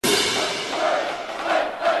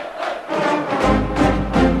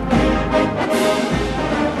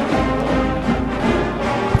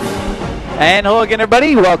And hello again,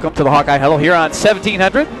 everybody. Welcome to the Hawkeye Huddle here on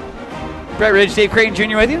 1700. Brett Ridge, Dave Creighton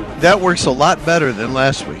Jr. with you. That works a lot better than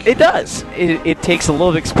last week. It does. It takes a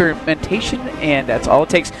little experimentation, and that's all it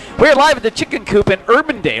takes. We're live at the Chicken Coop in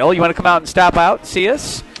Urbandale. You want to come out and stop out, see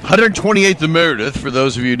us? 128th and Meredith, for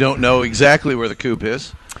those of you who don't know exactly where the Coop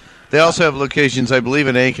is. They also have locations, I believe,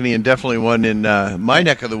 in Ankeny and definitely one in my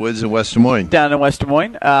neck of the woods in West Des Moines. Down in West Des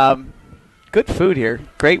Moines. Good food here.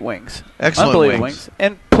 Great wings. Excellent Unbelievable wings.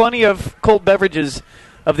 And plenty of cold beverages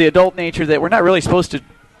of the adult nature that we're not really supposed to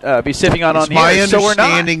be sipping on it's here. my So we're not.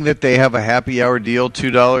 understanding that they have a happy hour deal,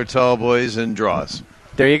 $2 tall boys and draws.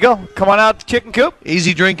 There you go. Come on out to Chicken Coop.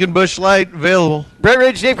 Easy drinking Busch Light available. Brett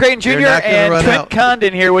Ridge, Dave Creighton Jr. You're not gonna and run Trent out.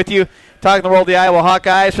 Condon here with you, talking the world of the Iowa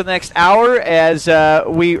Hawkeyes for the next hour as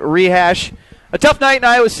we rehash a tough night in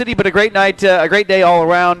Iowa City, but a great night, a great day all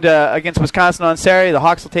around against Wisconsin on Saturday. The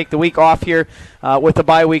Hawks will take the week off here with the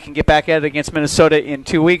bye week and get back at it against Minnesota in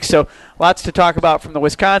 2 weeks. So lots to talk about from the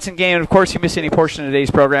Wisconsin game. And, of course, if you miss any portion of today's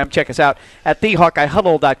program, check us out at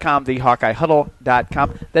thehawkeyehuddle.com,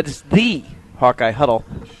 thehawkeyehuddle.com. That is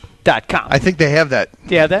thehawkeyehuddle.com. I think they have that.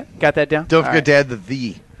 Do you have that? Got that down? Don't All forget right. to add the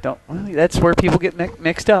 "the." Well, that's where people get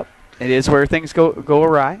mixed up. It is where things go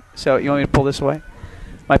awry. So you want me to pull this away?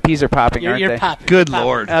 My peas are popping, aren't You're they? popping. Good Popping.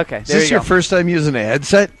 Lord. Okay, Is there this you your go. first time using a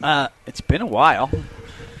headset? It's been a while.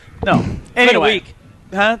 No. Been a Anyway. week.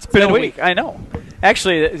 Huh? It's been a week. I know.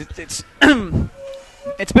 Actually, it's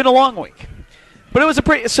it's been a long week. But it was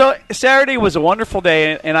so Saturday was a wonderful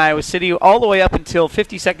day in Iowa City, all the way up until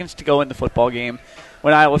 50 seconds to go in the football game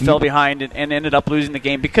when Iowa fell behind and ended up losing the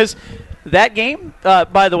game. Because that game,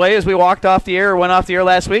 by the way, as we went off the air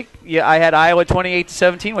last week, I had Iowa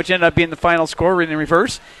 28-17, which ended up being the final score in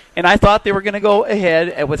reverse. And I thought they were going to go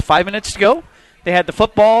ahead with 5 minutes to go. They had the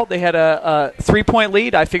football. They had a 3-point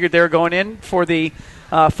lead. I figured they were going in for the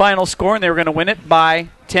final score, and they were going to win it by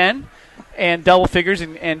 10 and double figures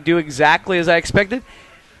and do exactly as I expected.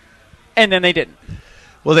 And then they didn't.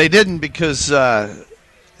 Well, they didn't because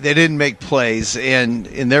they didn't make plays, and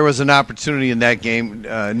there was an opportunity in that game.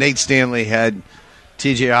 Nate Stanley had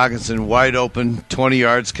T.J. Hawkinson wide open, 20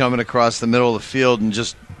 yards coming across the middle of the field, and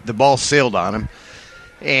just the ball sailed on him.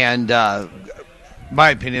 And my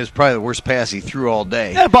opinion, it was probably the worst pass he threw all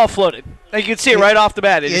day. Yeah, the ball floated. You could see it right off the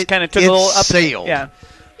bat. It just kind of took a little up. Sailed. Yeah.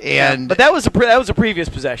 And But that was a previous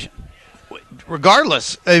possession.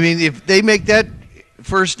 regardless, I mean, if they make that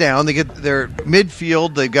first down, they get their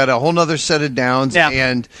midfield, they've got a whole other set of downs,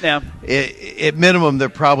 and at minimum, they're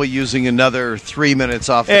probably using another 3 minutes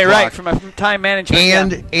off the clock. Right, from a time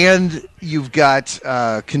management. And you've got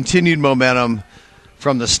continued momentum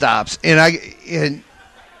from the stops. And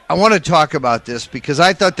I want to talk about this because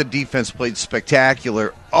I thought the defense played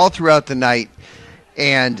spectacular all throughout the night,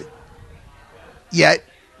 and yet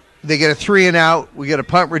they get a 3-and-out, we get a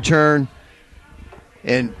punt return,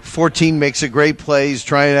 and 14 makes a great play. He's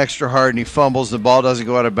trying extra hard, and he fumbles. The ball doesn't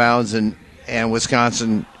go out of bounds, and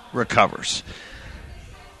Wisconsin recovers.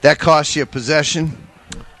 That costs you a possession.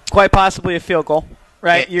 Quite possibly a field goal,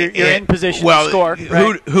 right? You're in position to score.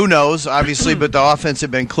 Right? Who knows, obviously, but the offense had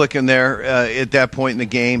been clicking there at that point in the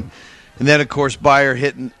game. And then, of course, Bayer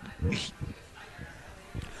hitting.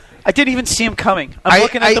 I didn't even see him coming. I'm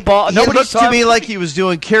looking at the ball. It Nobody looked saw to him. me like he was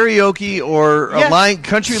doing karaoke or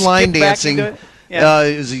country line Skip back dancing. into it. Yeah.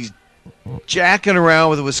 He's jacking around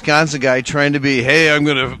with a Wisconsin guy trying to be, hey, I'm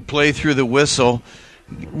going to play through the whistle.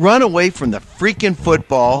 Run away from the freaking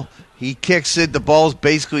football. He kicks it. The ball's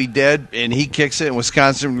basically dead, and he kicks it, and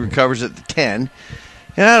Wisconsin recovers at the 10.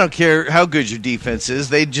 And I don't care how good your defense is.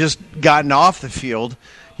 They'd just gotten off the field.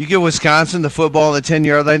 You give Wisconsin the football on the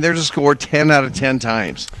 10-yard line, they're to score 10 out of 10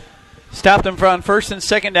 times. Stopped them on first and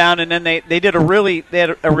second down, and then they had a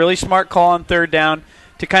really smart call on third down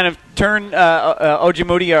to kind of turn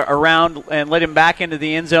Ojemudia around and let him back into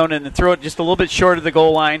the end zone and then throw it just a little bit short of the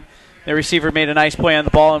goal line. The receiver made a nice play on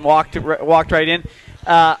the ball and walked right in.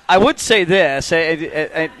 I would say this,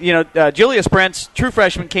 Julius Brents, true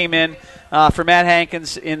freshman, came in for Matt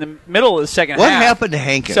Hankins in the middle of the second half. What happened to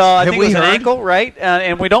Hankins? So I Have think it was we an heard? ankle, right?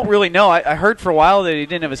 And we don't really know. I heard for a while that he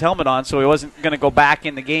didn't have his helmet on, so he wasn't going to go back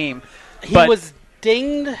in the game. He was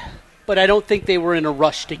dinged, but I don't think they were in a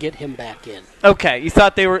rush to get him back in. Okay, you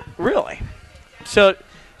thought they were really? So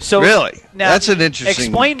Really? now, That's an interesting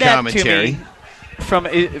explain that commentary. to me from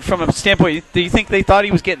a standpoint. Do you think they thought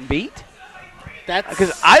he was getting beat? Because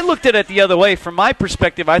That's I looked at it the other way. From my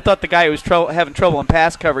perspective, I thought the guy who was having trouble in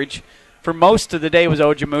pass coverage for most of the day was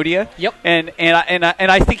Ojemudia. Yep. And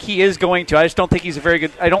I think he is going to. I just don't think he's very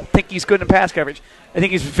good. I don't think he's good in pass coverage. I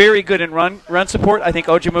think he's very good in run support. I think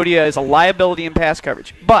Ojemudia is a liability in pass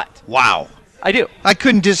coverage. But Wow. I do. I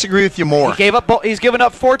couldn't disagree with you more. He's given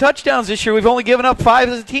up 4 touchdowns this year. We've only given up 5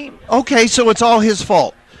 as a team. Okay, so it's all his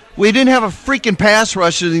fault. We didn't have a freaking pass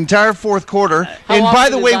rush the entire fourth quarter. And by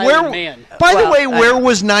the way, where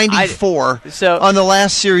was 94 on the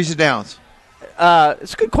last series of downs?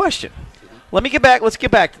 It's a good question. Let's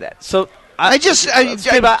get back to that. So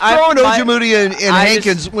throwing Ojemudia and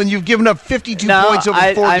Hankins when you've given up 52 points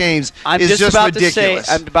over 4 games is just ridiculous.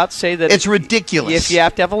 I'm about to say that it's ridiculous. If you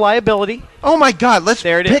have to have a liability, oh my God, let's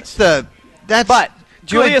pick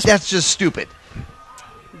Julius. That's just stupid.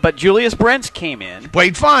 But Julius Brents came in,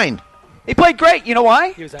 played fine. He played great. You know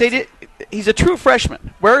why? He's a true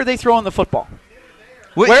freshman. Where are they throwing the football?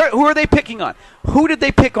 Who are they picking on? Who did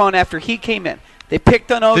they pick on after he came in? They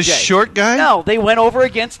picked on OJ. The short guy? No, they went over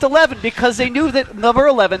against 11 because they knew that number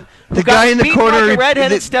 11, the guy in the corner, like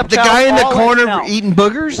redheaded stepchild, the guy in the corner eating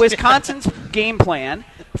boogers. Wisconsin's game plan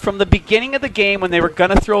from the beginning of the game when they were going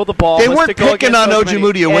to throw the ball. They weren't picking on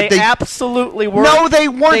Ojemudia. They absolutely were. No, they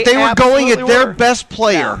weren't. They were going at their best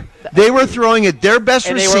player. No. They were throwing at their best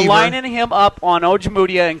receiver. And they were lining him up on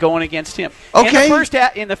Ojemudia and going against him. Okay.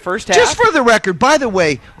 In the first half. Just for the record, by the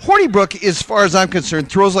way, Hornibrook, as far as I'm concerned,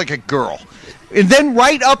 throws like a girl. And then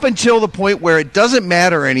right up until the point where it doesn't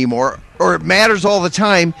matter anymore, or it matters all the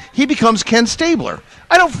time, he becomes Ken Stabler.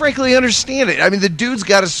 I don't frankly understand it. I mean, the dude's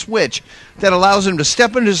got a switch that allows him to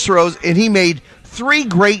step into his throws, and he made three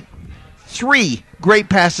great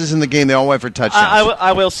passes in the game. They all went for touchdowns.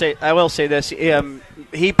 I will say this.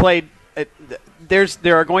 He played.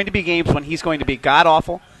 There are going to be games when he's going to be god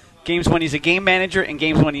awful. Games when he's a game manager, and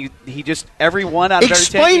games when he just every one out of every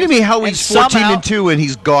 10 Explain to games, me how he's 14-2 and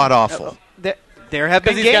he's god awful. There have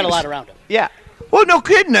been games. He's got a lot around him. Yeah. Well, no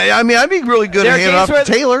kidding. I mean, I'd be really good at handing off to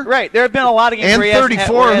Taylor. Right. There have been a lot of games and where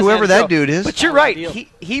 34, whoever that dude is. But you're right.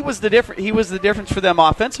 He was the difference for them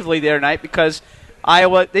offensively the other night because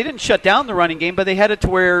Iowa, they didn't shut down the running game, but they had it to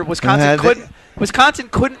where Wisconsin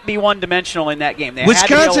couldn't be one-dimensional in that game.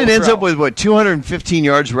 Wisconsin ends up with 215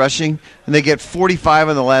 yards rushing, and they get 45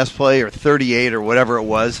 on the last play or 38 or whatever it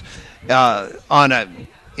was on an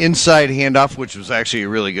inside handoff, which was actually a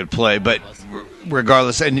really good play. But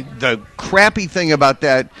regardless, and the crappy thing about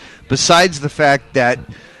that, besides the fact that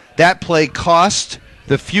that play cost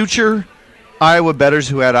the future Iowa bettors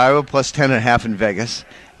who had Iowa plus 10.5 in Vegas,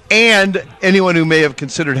 and anyone who may have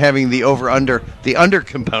considered having the under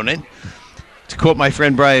component. To quote my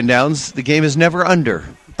friend Brian Downs, the game is never under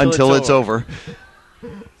until it's over.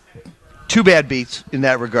 2 bad beats in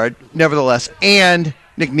that regard, nevertheless. And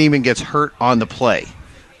Nick Niemann gets hurt on the play.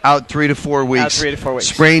 Out 3 to 4 weeks.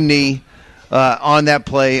 Sprained knee on that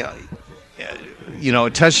play. A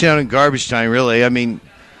touchdown in garbage time, really. I mean,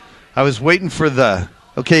 I was waiting for you got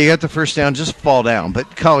the first down, just fall down.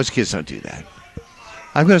 But college kids don't do that.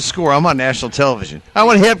 I'm going to score. I'm on national television. I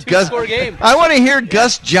want to have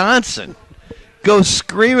Gus Johnson go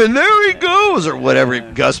screaming, there he goes, or whatever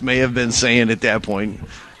Gus may have been saying at that point,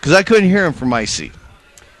 because I couldn't hear him from my seat.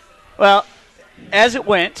 Well, as it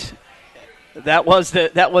went, that was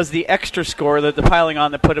the extra score, the piling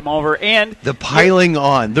on that put him over, and the piling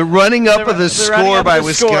on, the running up of the score by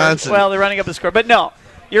Wisconsin. Well, the running up the score, but no,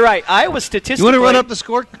 you're right. Iowa statistically. You want to run up the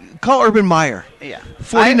score? Call Urban Meyer. Yeah,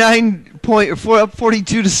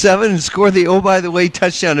 42-7 and score the by the way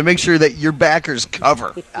touchdown to make sure that your backers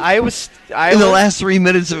cover. In the last 3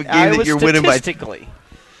 minutes of a game that you're winning by. Statistically,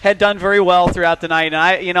 had done very well throughout the night,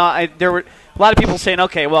 and there were a lot of people saying,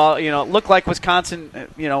 okay, well, it looked like Wisconsin,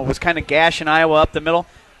 was kind of gashing Iowa up the middle.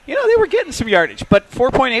 They were getting some yardage, but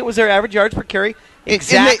 4.8 was their average yards per carry.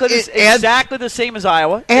 Exactly the same as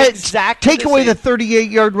Iowa. Take away the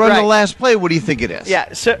 38-yard run on the last play. What do you think it is?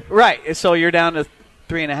 Yeah. So you're down to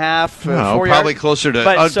 3.5, 4 probably yards. Closer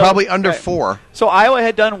to probably under 4. So Iowa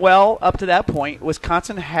had done well up to that point.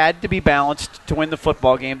 Wisconsin had to be balanced to win the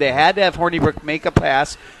football game. They had to have Hornibrook make a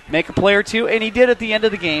pass, make a play or two, and he did at the end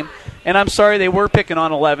of the game. And I'm sorry, they were picking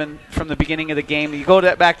on 11 from the beginning of the game. You go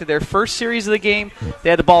back to their first series of the game, they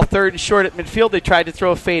had the ball 3rd and short at midfield. They tried to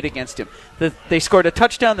throw a fade against him. They scored a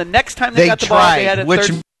touchdown. The next time they got the ball, they had a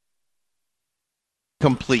third.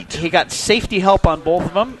 Complete. He got safety help on both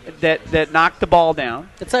of them that knocked the ball down.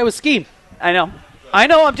 That's Iowa's scheme. I know.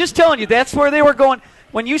 I'm just telling you, that's where they were going.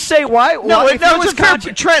 When you say why, it's fair,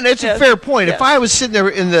 Trent. It's a fair point. Yes. If I was sitting there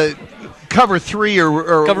in the cover 3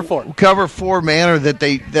 or cover 4 manner that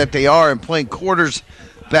they are and playing quarters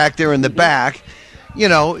back there in the back,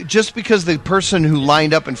 just because the person who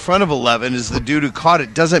lined up in front of 11 is the dude who caught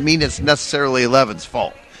it doesn't mean it's necessarily 11's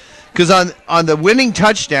fault. Because on the winning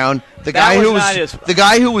touchdown, the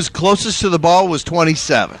guy who was closest to the ball was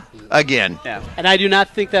 27. again. Yeah. And I do not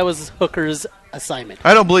think that was Hooker's assignment.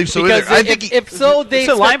 I don't believe so Because either. I think if so, they it's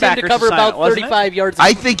a expect him to linebacker's cover assignment, about wasn't it? 35 yards.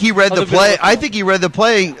 I think he read of the middle play. of the I field. think he read the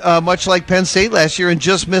play much like Penn State last year and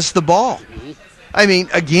just missed the ball. I mean,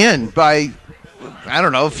 again, by, I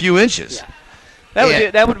don't know, a few inches.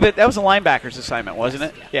 Yeah. That was a linebacker's assignment, wasn't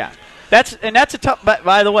it? Yeah. That's a tough.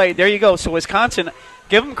 By the way, there you go. So Wisconsin,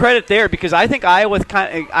 give them credit there because I think Iowa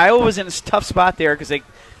was in a tough spot there because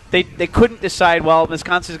they couldn't decide. Well,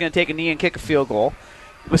 Wisconsin's going to take a knee and kick a field goal.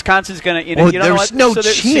 Wisconsin's going to you know there was what? no So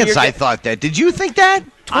chance. I thought that. Did you think that?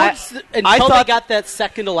 Until they got that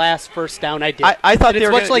second to last first down, I did. I thought and they it's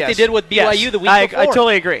were much gonna, like yes. they did with BYU Yes. the week before. I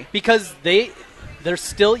totally agree because they're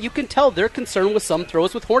still. You can tell they're concerned with some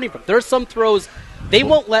throws with Hornibrook. There are some throws they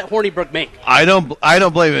won't let Hornibrook make. I don't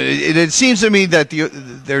blame it. It seems to me that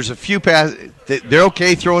there's a few passes that they're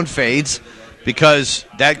okay throwing fades because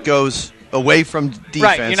that goes away from defense.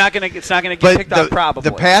 right. It's not going to get picked up probably.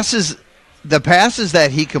 The passes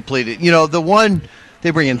that he completed, the one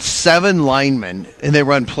they bring in 7 linemen and they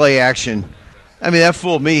run play action. I mean, that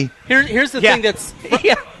fooled me. Here's the thing that's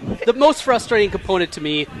the most frustrating component to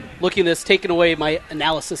me, looking at this, taking away my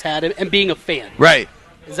analysis hat and being a fan. Right.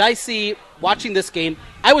 As I see, watching this game,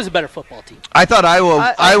 I was a better football team. I thought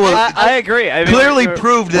Iowa I agree. I mean, clearly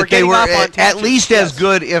proved that they were at least yes. as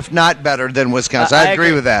good, if not better, than Wisconsin. I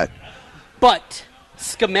agree with that. But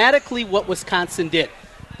schematically, what Wisconsin did,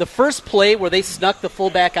 the first play where they snuck the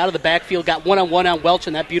fullback out of the backfield, got one-on-one on Welch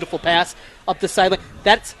and that beautiful pass up the sideline,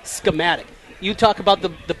 that's schematic. You talk about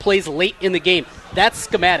the plays late in the game. That's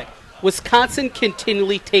schematic. Wisconsin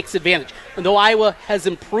continually takes advantage. And though Iowa has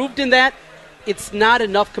improved in that, it's not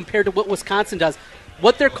enough compared to what Wisconsin does.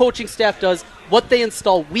 What their coaching staff does, what they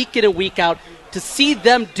install week in and week out, to see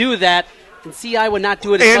them do that and see Iowa not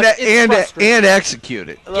do it as much, it's frustrating. And execute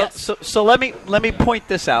it. Yes. So let me point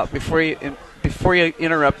this out before you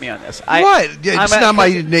interrupt me on this. It's not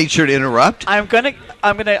my nature to interrupt. I'm gonna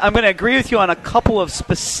agree with you on a couple of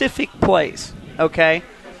specific plays. Okay,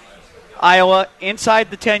 Iowa inside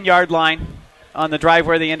the 10-yard line on the drive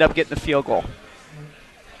where they end up getting the field goal.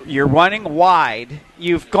 You're running wide.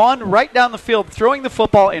 You've gone right down the field, throwing the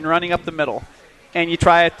football and running up the middle, and you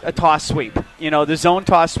try a toss sweep. The zone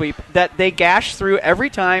toss sweep that they gash through every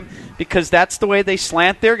time because that's the way they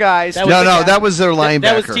slant their guys. That was their linebacker.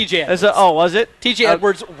 That was TJ Edwards. Was it? TJ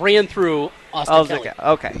Edwards ran through Austin Kelly.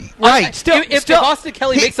 Okay. Right. If Austin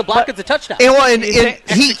Kelly makes a block, it's a touchdown.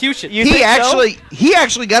 Execution. He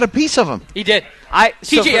actually got a piece of him. He did.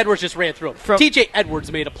 TJ Edwards just ran through him. TJ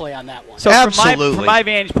Edwards made a play on that one. So absolutely. From my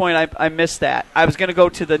vantage point, I missed that. I was going to go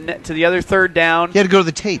to the other third down. You had to go to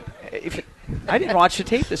the tape. I didn't watch the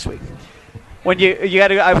tape this week. When you got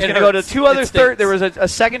to, I was going to go to 2 other third. There was a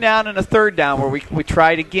second down and a third down where we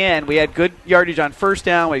tried again. We had good yardage on first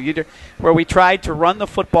down where we tried to run the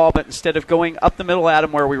football, but instead of going up the middle at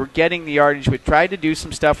them where we were getting the yardage, we tried to do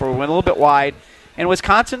some stuff where we went a little bit wide. And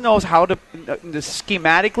Wisconsin knows how to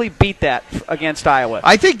schematically beat that against Iowa.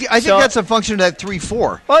 I think that's a function of that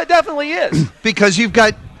 3-4. Well, it definitely is because you've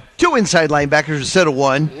got 2 inside linebackers instead of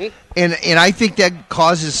 1, and I think that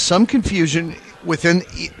causes some confusion within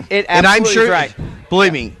it. And I'm sure, right.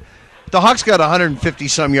 Believe me, the Hawks got 150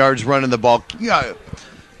 some yards running the ball. Yeah.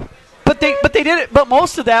 But they did it. But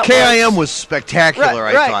most of that KIM was spectacular.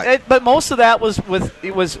 I thought. But most of that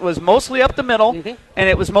was mostly up the middle, and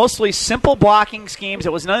it was mostly simple blocking schemes.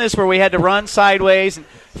 It was none of this where we had to run sideways and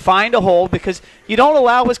find a hole because you don't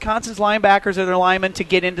allow Wisconsin's linebackers or their linemen to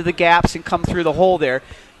get into the gaps and come through the hole there.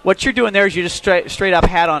 What you're doing there is you just straight up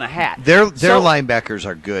hat on a hat. Their linebackers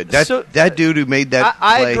are good. That dude who made that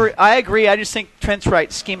play. I agree. I just think Trent's right.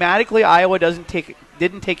 Schematically, Iowa didn't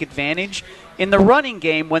take advantage in the running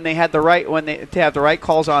game when they had to have the right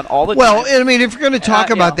calls on all the time. Well, I mean, if you're going to talk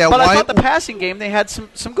about that, but I thought the passing game they had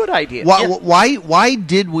some good ideas. Why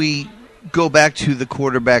did we go back to the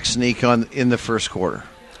quarterback sneak in the first quarter?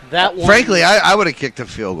 That one, frankly, I would have kicked a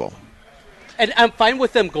field goal. And I'm fine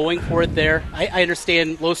with them going for it there. I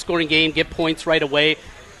understand low-scoring game, get points right away.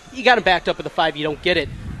 You got them backed up at the 5, you don't get it.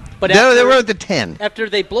 But they were at the 10. After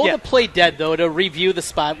they blow the play dead, though, to review the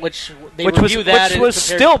spot, which was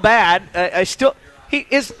still bad. His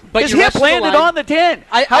hip landed on the 10.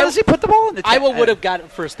 How does he put the ball in the 10? Iowa would have got a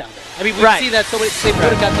first down there. I mean, we've seen that so many. They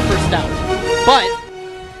would have got the first down.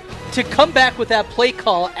 But to come back with that play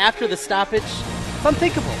call after the stoppage, it's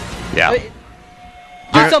unthinkable. Yeah.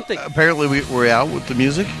 Do something. Apparently, we're out with the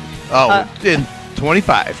music. In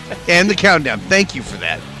 25. And the countdown. Thank you for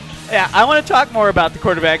that. Yeah, I want to talk more about the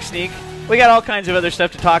quarterback sneak. We got all kinds of other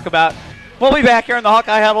stuff to talk about. We'll be back here in the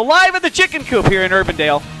Hawkeye Huddle live at the Chicken Coop here in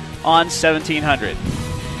Urbandale on 1700.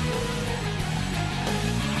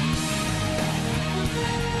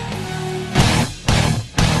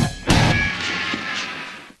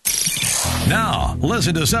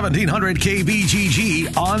 Listen to 1700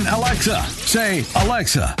 KBGG on Alexa. Say,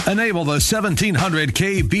 Alexa, enable the 1700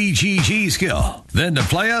 KBGG skill. Then to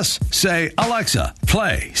play us, say, Alexa,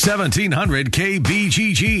 play 1700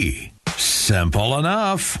 KBGG. Simple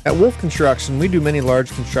enough. At Wolf Construction, we do many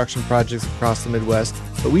large construction projects across the Midwest,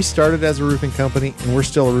 but we started as a roofing company, and we're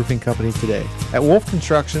still a roofing company today. At Wolf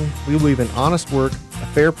Construction, we believe in honest work, a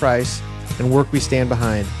fair price, and work we stand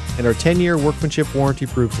behind, and our 10-year workmanship warranty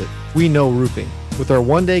proves it. We know roofing. With our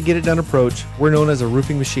one-day get-it-done approach, we're known as a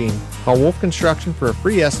roofing machine. Call Wolf Construction for a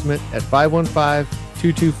free estimate at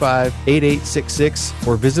 515-225-8866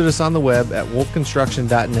 or visit us on the web at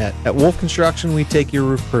wolfconstruction.net. At Wolf Construction, we take your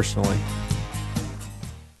roof personally.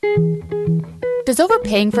 Does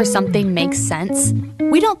overpaying for something make sense?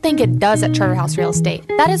 We don't think it does at Charterhouse Real Estate.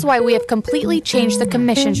 That is why we have completely changed the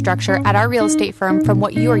commission structure at our real estate firm from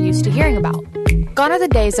what you are used to hearing about. Gone are the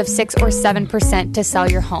days of 6 or 7% to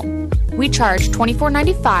sell your home. We charge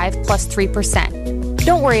 $24.95 plus 3%.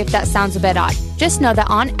 Don't worry if that sounds a bit odd. Just know that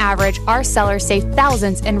on average, our sellers save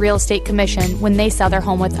thousands in real estate commission when they sell their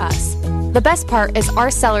home with us. The best part is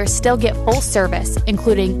our sellers still get full service,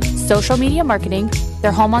 including social media marketing,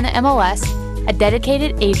 their home on the MLS, a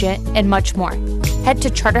dedicated agent, and much more. Head to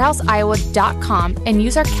charterhouseiowa.com and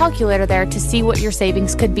use our calculator there to see what your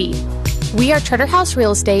savings could be. We are Charterhouse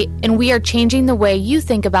Real Estate, and we are changing the way you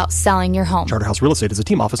think about selling your home. Charterhouse Real Estate is a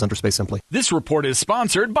team office under Space Simply. This report is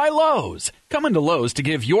sponsored by Lowe's. Come into Lowe's to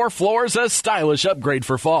give your floors a stylish upgrade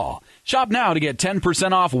for fall. Shop now to get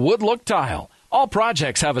 10% off wood look tile. All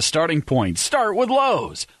projects have a starting point. Start with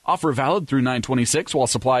Lowe's. Offer valid through 9/26 while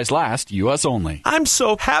supplies last. U.S. only. I'm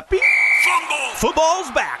so happy. Football's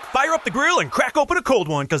back. Fire up the grill and crack open a cold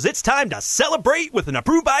one, because it's time to celebrate with an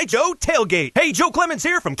Approved by Joe tailgate. Hey, Joe Clemens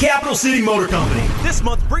here from Capital City Motor Company. This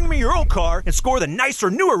month, bring me your old car and score the nicer,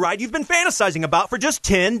 newer ride you've been fantasizing about for just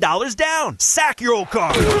 $10 down. Sack your old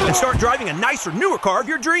car and start driving a nicer, newer car of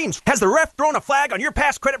your dreams. Has the ref thrown a flag on your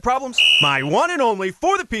past credit problems? My one and only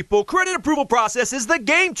For the People credit approval process is the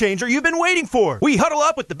game changer you've been waiting for. We huddle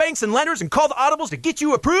up with the banks and lenders and call the audibles to get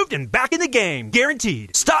you approved and back in the game.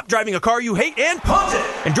 Guaranteed. Stop driving a car you hate and punt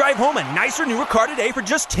it, and drive home a nicer, newer car today for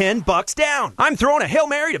just $10 down. I'm throwing a Hail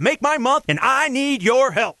Mary to make my month, and I need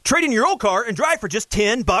your help. Trade in your old car and drive for just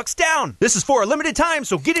 $10 down. This is for a limited time,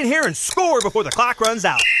 so get in here and score before the clock runs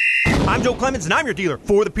out. I'm Joe Clemens, and I'm your dealer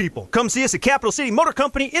for the people. Come see us at Capital City Motor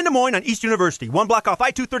Company in Des Moines on East University, one block off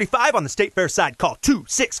I-235 on the State Fair side. Call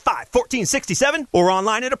 265-1467 or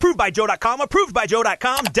online at approvedbyjoe.com,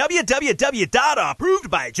 approvedbyjoe.com,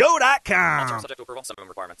 www.approvedbyjoe.com. Subject to approval, some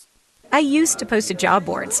requirements. I used to post to job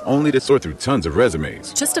boards. Only to sort through tons of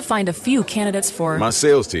resumes. Just to find a few candidates for my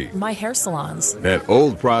sales team. My hair salons. That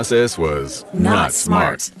old process was not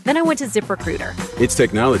smart. Then I went to ZipRecruiter. Its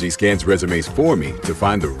technology scans resumes for me to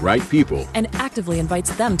find the right people and actively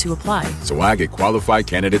invites them to apply. So I get qualified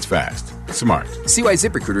candidates fast. Smart. See why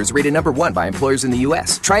ZipRecruiter is rated #1 by employers in the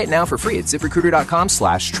U.S. Try it now for free at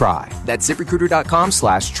ZipRecruiter.com/try. That's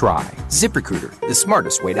ZipRecruiter.com/try. ZipRecruiter, the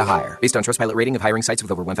smartest way to hire. Based on Trustpilot rating of hiring sites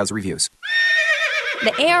with over 1,000 reviews.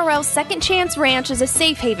 The ARL Second Chance Ranch is a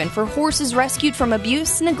safe haven for horses rescued from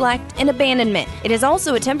abuse, neglect, and abandonment. It is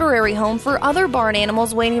also a temporary home for other barn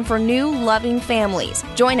animals waiting for new, loving families.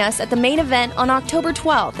 Join us at the main event on October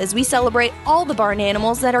 12th as we celebrate all the barn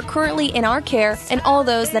animals that are currently in our care and all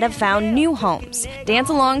those that have found new homes. Dance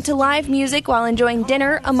along to live music while enjoying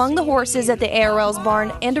dinner among the horses at the ARL's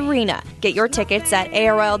barn and arena. Get your tickets at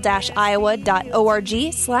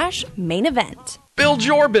arl-iowa.org/main event. Build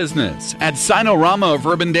your business. At Sinorama of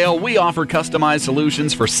Urbandale, we offer customized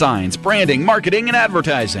solutions for signs, branding, marketing, and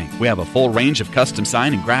advertising. We have a full range of custom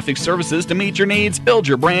sign and graphic services to meet your needs, build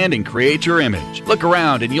your brand, and create your image. Look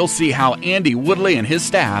around and you'll see how Andy Woodley and his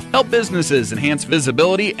staff help businesses enhance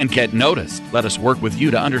visibility and get noticed. Let us work with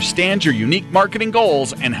you to understand your unique marketing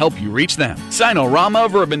goals and help you reach them. Sinorama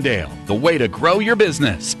of Urbandale, the way to grow your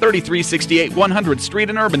business. 3368 100th Street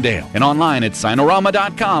in Urbandale and online at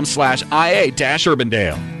sinorama.com/IA-Urbandale.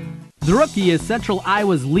 The Rookie is Central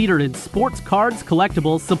Iowa's leader in sports cards,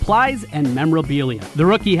 collectibles, supplies, and memorabilia. The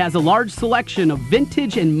Rookie has a large selection of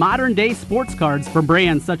vintage and modern-day sports cards from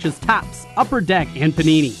brands such as Topps, Upper Deck, and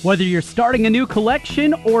Panini. Whether you're starting a new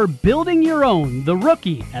collection or building your own, The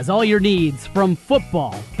Rookie has all your needs from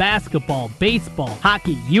football, basketball, baseball,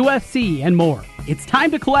 hockey, UFC, and more. It's time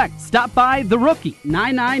to collect. Stop by The Rookie,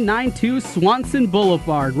 9992 Swanson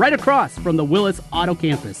Boulevard, right across from the Willis Auto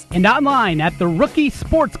Campus, and online at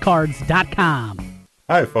therookie-sportscards.com.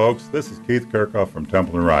 Hi, folks. This is Keith Kirkhoff from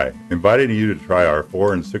Temple & Rye, inviting you to try our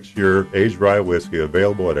 4- and 6-year aged rye whiskey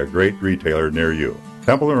available at a great retailer near you.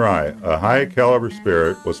 Temple and Rye, a high-caliber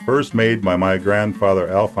spirit, was first made by my grandfather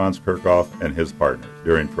Alphonse Kirchhoff and his partners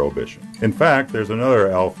during Prohibition. In fact, there's another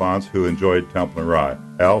Alphonse who enjoyed Temple and Rye,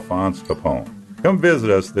 Alphonse Capone. Come visit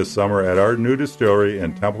us this summer at our new distillery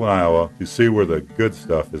in Temple, Iowa to see where the good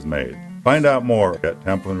stuff is made. Find out more at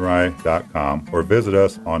templeandrye.com or visit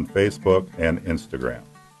us on Facebook and Instagram.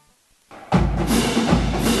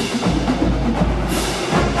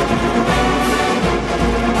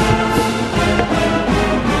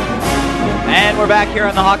 And we're back here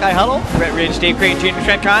on the Hawkeye Huddle. Brett Ridge, Dave Crane, Jr.,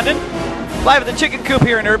 Trent Condon. Live at the Chicken Coop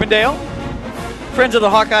here in Urbandale. Friends of the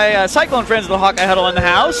Hawkeye, Cyclone friends of the Hawkeye Huddle in the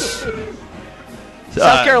house.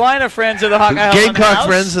 South Carolina friends of the Hawkeye Huddle in the house. Gamecock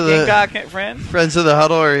friends of the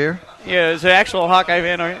Huddle are here. Yeah, there's an actual Hawkeye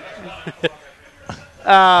fan.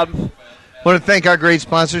 Want to thank our great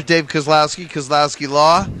sponsors, Dave Kozlowski, Kozlowski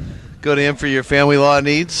Law. Go to him for your family law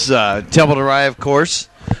needs. Temple to Rye, of course.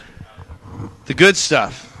 The good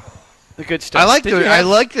stuff. The good stuff. I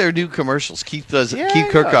like their new commercials. Keith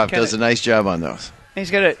Kirchhoff does a nice job on those.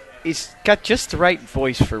 He's got just the right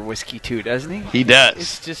voice for whiskey too, doesn't he? He does.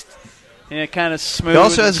 It's just kind of smooth. He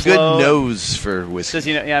also has a good slow. nose for whiskey. Does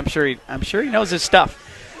he know? Yeah, I'm sure he knows his stuff.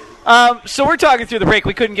 So we're talking through the break.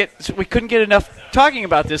 We couldn't get enough talking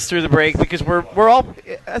about this through the break because we're all.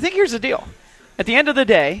 I think here's the deal. At the end of the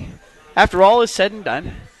day, after all is said and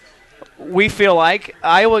done, we feel like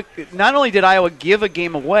Iowa. Not only did Iowa give a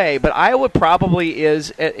game away, but Iowa probably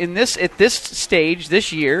is at this stage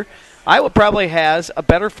this year. Iowa probably has a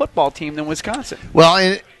better football team than Wisconsin.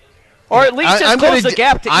 Well, or at least just close the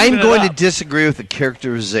gap to I'm even going it to up. disagree with the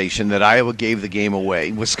characterization that Iowa gave the game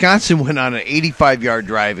away. Wisconsin went on an 85-yard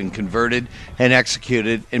drive and converted and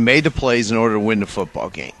executed and made the plays in order to win the football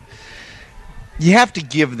game. You have to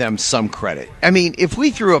give them some credit. I mean, if we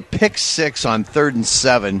threw a pick six on 3rd and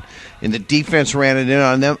 7 and the defense ran it in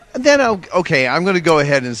on them, then okay, I'm going to go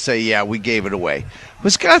ahead and say, yeah, we gave it away.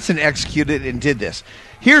 Wisconsin executed and did this.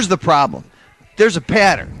 Here's the problem. There's a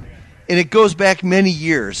pattern, and it goes back many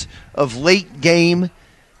years of late game,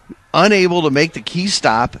 unable to make the key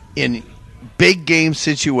stop in big game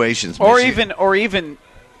situations. Or even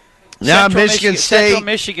now Central Michigan State, Central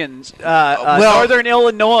Michigan, Northern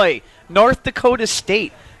Illinois, North Dakota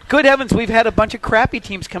State. Good heavens, we've had a bunch of crappy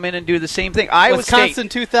teams come in and do the same thing. Wisconsin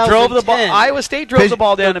 2010. drove the ball. Iowa State drove the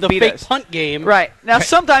ball down and beat fake us. punt game. Right. Now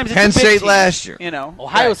sometimes it's Penn a big State team, last year.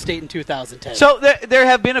 Ohio Right. State in 2010. So there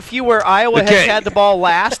have been a few where Iowa has had the ball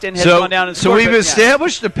last and has gone down and scored. So we've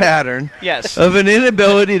established a pattern of an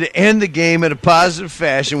inability to end the game in a positive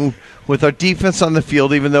fashion with our defense on the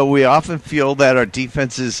field, even though we often feel that our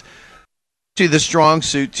defense is to the strong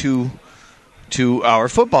suit to our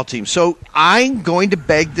football team. So I'm going to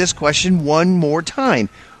beg this question one more time.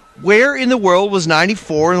 Where in the world was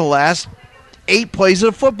 94 in the last 8 plays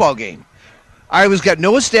of a football game? Iowa's got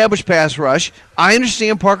no established pass rush. I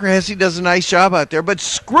understand Parker Hesse does a nice job out there, but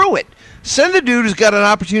screw it. Send the dude who's got an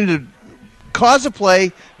opportunity to cause a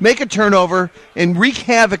play, make a turnover, and wreak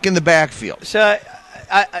havoc in the backfield. So,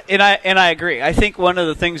 I agree. I think one of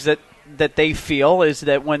the things that they feel is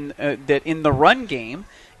that when that in the run game,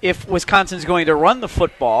 if Wisconsin's going to run the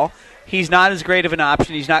football, he's not as great of an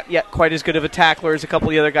option. He's not yet quite as good of a tackler as a couple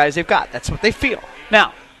of the other guys they've got. That's what they feel.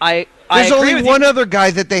 Now, There's only one other guy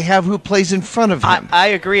that they have who plays in front of him. I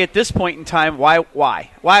agree at this point in time. Why? Why?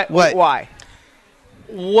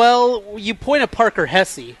 Well, you point at Parker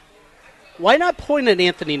Hesse. Why not point at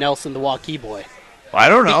Anthony Nelson, the Waukee boy? I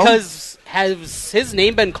don't know. Because has his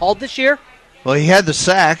name been called this year? Well, he had the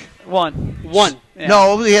sack. One. Yeah.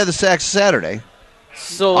 No, he had the sack Saturday.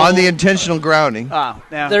 So on the intentional grounding.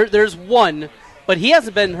 There's one, but he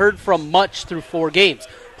hasn't been heard from much through 4 games.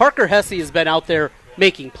 Parker Hesse has been out there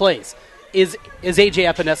making plays. Is A.J.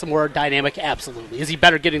 Epinesa more dynamic? Absolutely. Is he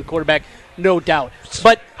better getting quarterback? No doubt.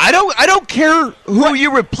 But I don't care who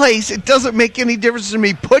you replace. It doesn't make any difference to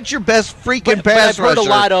me. Put your best freaking pass I've heard rusher a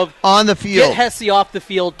lot of on the field. Get Hesse off the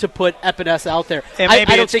field to put Epinesa out there. And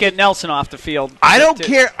maybe it's get Nelson off the field. I don't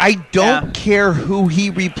care. I don't care who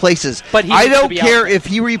he replaces. But he I needs to don't be care out there. if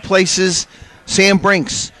he replaces Sam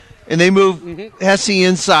Brinks and they move Hesse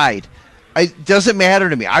inside. It doesn't matter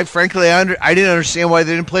to me. I didn't understand why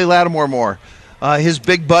they didn't play Lattimore more. His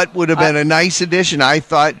big butt would have been a nice addition, I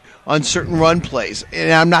thought, on certain run plays.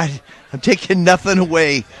 And I'm taking nothing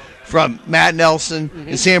away from Matt Nelson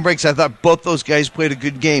and Sam Brinks. I thought both those guys played a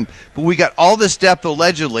good game. But we got all this depth,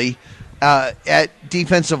 allegedly, at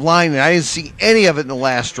defensive line, and I didn't see any of it in the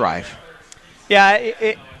last drive. Yeah,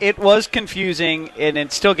 it was confusing, and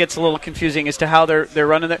it still gets a little confusing as to how they're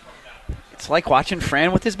running their. It's like watching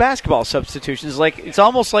Fran with his basketball substitutions. It's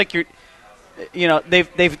almost like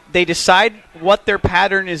they decide what their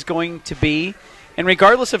pattern is going to be, And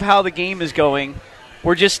regardless of how the game is going,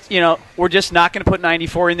 we're just not going to put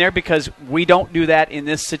 94 in there because we don't do that in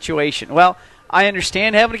this situation. Well, I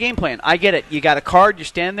understand having a game plan. I get it. You got a card. You're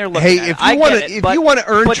standing there looking at it. If you want to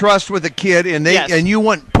earn trust with a kid, and you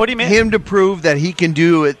want him to prove that he can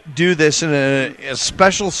do this in a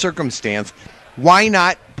special circumstance, why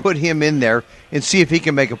not put him in there and see if he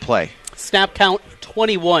can make a play? Snap count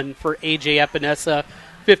 21 for A.J. Epinesa,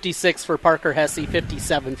 56 for Parker Hesse,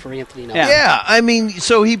 57 for Anthony Nelson. Yeah, I mean,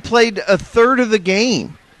 so he played a third of the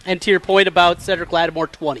game. And to your point about Cedric Lattimore,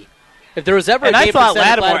 20. If there was ever and a game I thought for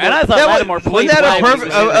Cedric Lattimore played wasn't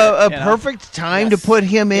that a perfect time to put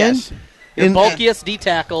him in? Yes. Your bulkiest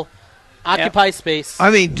D-tackle, occupy space.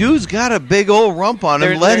 I mean, dude's got a big old rump on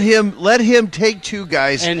him. Let him take two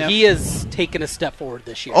guys. And he has taken a step forward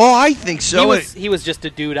this year. Oh, I think so. He was just a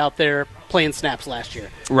dude out there playing snaps last year.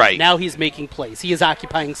 Right. Now he's making plays. He is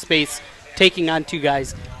occupying space, taking on two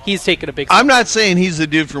guys. He's taken a big step. I'm not saying he's the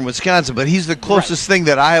dude from Wisconsin, but he's the closest thing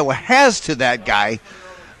that Iowa has to that guy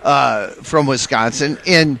from Wisconsin.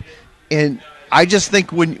 And I just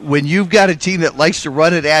think when you've got a team that likes to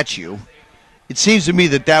run it at you, it seems to me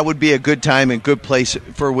that would be a good time and good place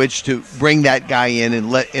for which to bring that guy in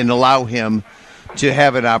and allow him to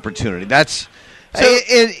have an opportunity. That's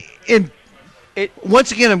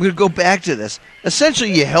once again, I'm going to go back to this.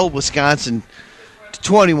 Essentially, you held Wisconsin to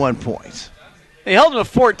 21 points. They held him to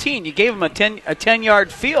 14. You gave him a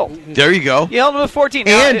 10-yard field. There you go. You held him to 14.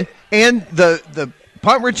 And the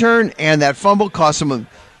punt return and that fumble cost him,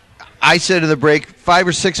 I said in the break, 5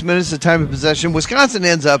 or 6 minutes of time of possession. Wisconsin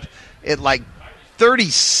ends up at like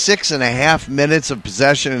 36 and a half minutes of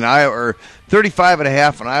possession in Iowa, or 35 and a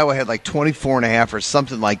half, and Iowa had like 24 and a half or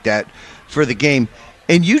something like that for the game.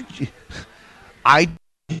 And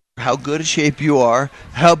how good a shape you are,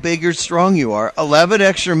 how big or strong you are. 11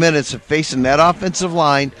 extra minutes of facing that offensive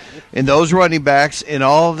line and those running backs and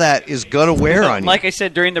all of that is going to wear on you. Like I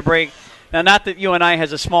said during the break, now not that UNI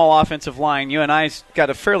has a small offensive line. UNI's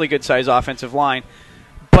got a fairly good-sized offensive line.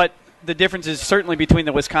 But the difference is certainly between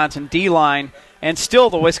the Wisconsin D-line and still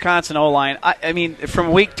the Wisconsin O-line. I mean,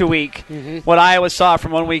 from week to week, what Iowa saw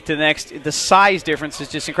from one week to the next, the size difference is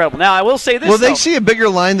just incredible. Now, I will say this, they see a bigger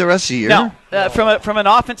line the rest of the year? No. From an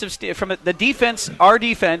offensive the defense, our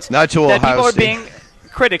defense, not to that Ohio people are State. being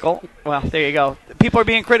critical. Well, there you go. People are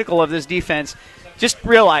being critical of this defense. Just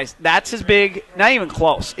realize that's as big, not even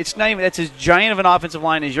close. It's not even, that's as giant of an offensive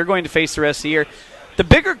line as you're going to face the rest of the year. The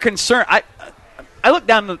bigger concern, I look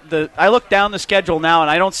down the schedule now, and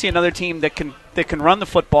I don't see another team that can run the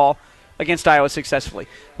football against Iowa successfully.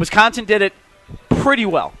 Wisconsin did it pretty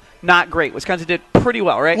well. Not great. Wisconsin did pretty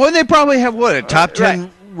well, right? Well, they probably have a top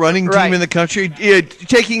 10 running team in the country,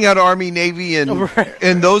 taking out Army, Navy,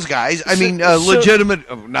 and those guys. I mean,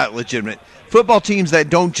 not legitimate football teams that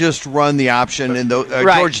don't just run the option in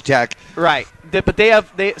Georgia Tech. Right, but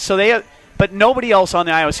nobody else on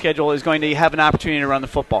the Iowa schedule is going to have an opportunity to run the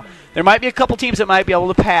football. There might be a couple teams that might be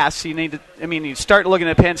able to pass. You start looking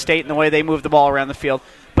at Penn State and the way they move the ball around the field.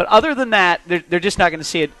 But other than that, they're just not going to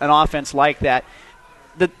see an offense like that.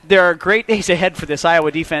 There are great days ahead for this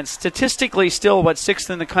Iowa defense. Statistically, still, sixth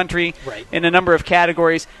in the country in a number of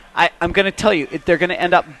categories. I'm going to tell you, they're going to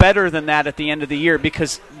end up better than that at the end of the year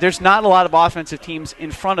because there's not a lot of offensive teams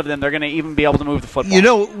in front of them. They're going to even be able to move the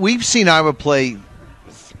football. We've seen Iowa play.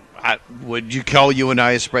 Would you call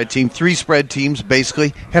UNI a spread team? 3 spread teams,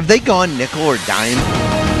 basically. Have they gone nickel or dime?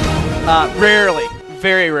 Rarely.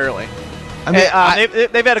 Very rarely. I mean,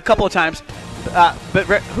 they've had a couple of times. But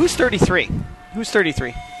who's 33? Who's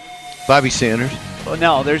 33? Bobby Sanders. Oh,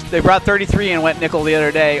 no, they brought 33 and went nickel the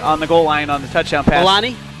other day on the goal line on the touchdown pass.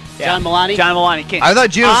 Milani? Yeah. John Milani? John Milani. I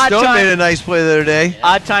thought Gino Stone made a nice play the other day.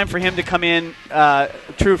 Odd time for him to come in,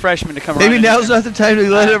 true freshman to come Maybe now's not the time to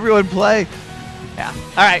let everyone play. Yeah.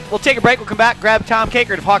 All right, we'll take a break. We'll come back, grab Tom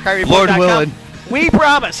Kakert of HawkeyeReport.com. Lord willing. We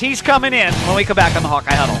promise he's coming in when we come back on the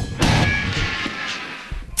Hawkeye Huddle.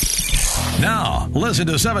 Now, listen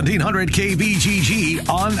to 1700 KBGG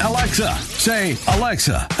on Alexa. Say,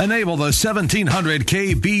 Alexa, enable the 1700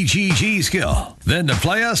 KBGG skill. Then to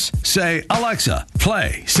play us, say, Alexa,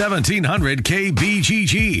 play 1700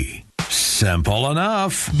 KBGG. Simple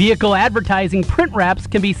enough. Vehicle advertising print wraps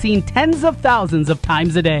can be seen tens of thousands of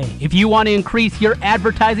times a day. If you want to increase your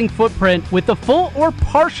advertising footprint with the full or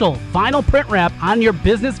partial vinyl print wrap on your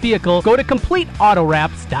business vehicle, go to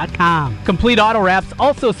CompleteAutoWraps.com. Complete Auto Wraps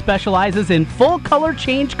also specializes in full color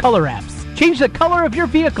change color wraps. Change the color of your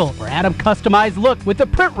vehicle or add a customized look with a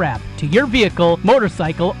print wrap to your vehicle,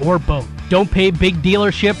 motorcycle, or boat. Don't pay big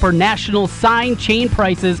dealership or national sign chain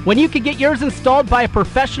prices when you can get yours installed by a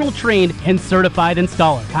professional trained and certified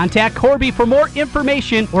installer. Contact Corby for more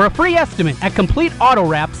information or a free estimate at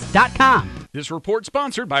CompleteAutoWraps.com. This report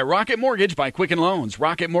sponsored by Rocket Mortgage by Quicken Loans.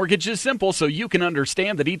 Rocket Mortgage is simple so you can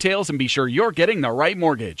understand the details and be sure you're getting the right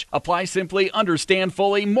mortgage. Apply simply, understand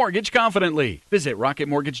fully, mortgage confidently. Visit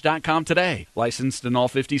rocketmortgage.com today. Licensed in all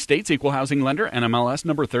 50 states, equal housing lender, NMLS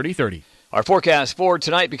number 3030. Our forecast for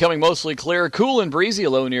tonight becoming mostly clear, cool and breezy, a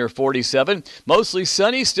low near 47. Mostly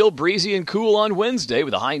sunny, still breezy and cool on Wednesday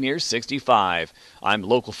with a high near 65. I'm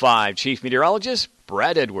Local 5 Chief Meteorologist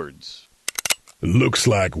Brad Edwards. Looks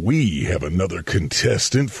like we have another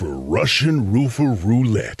contestant for Russian Roofer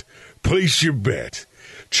Roulette. Place your bet.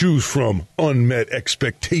 Choose from unmet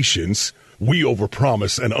expectations, we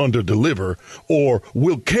overpromise and underdeliver, or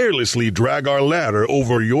we'll carelessly drag our ladder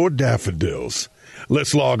over your daffodils.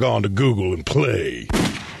 Let's log on to Google and play.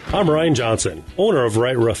 I'm Ryan Johnson, owner of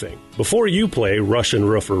Wright Roofing. Before you play Russian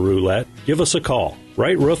Roofer Roulette, give us a call.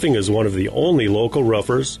 Wright Roofing is one of the only local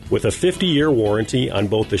roofers with a 50-year warranty on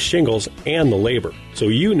both the shingles and the labor. So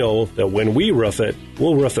you know that when we roof it,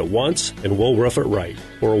 we'll roof it once and we'll roof it right.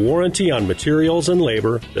 For a warranty on materials and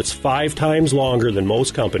labor that's 5 times longer than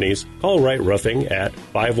most companies, call Wright Roofing at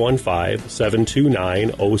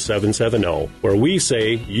 515-729-0770, where we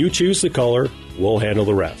say you choose the color, we'll handle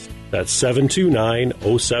the rest. That's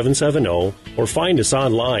 729-0770, or find us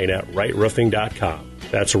online at wrightroofing.com.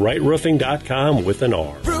 That's wrightroofing.com with an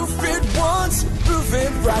R. Roof it once, roof it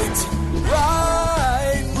right.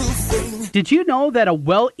 Right Roofing. Did you know that a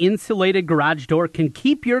well-insulated garage door can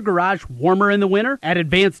keep your garage warmer in the winter? At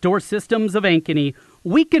Advanced Door Systems of Ankeny,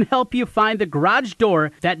 we can help you find the garage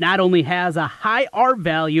door that not only has a high R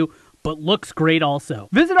value, but looks great also.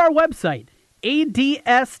 Visit our website,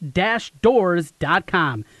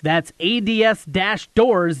 ads-doors.com. That's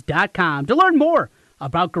ads-doors.com to learn more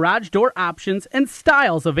about garage door options and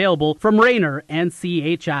styles available from Rainer and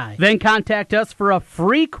CHI. Then contact us for a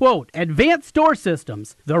free quote. Advanced Door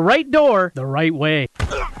Systems. The right door, the right way.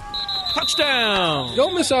 Touchdown!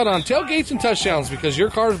 Don't miss out on tailgates and touchdowns because your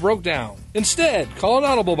car's broke down. Instead, call an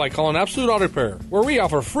audible by calling Absolute Auto Repair, where we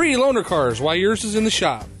offer free loaner cars while yours is in the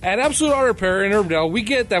shop. At Absolute Auto Repair in Urbandale, we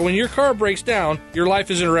get that when your car breaks down, your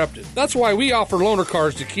life is interrupted. That's why we offer loaner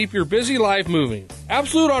cars to keep your busy life moving.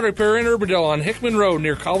 Absolute Auto Repair in Urbandale on Hickman Road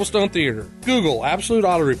near Cobblestone Theater. Google Absolute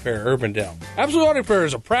Auto Repair Urbandale. Absolute Auto Repair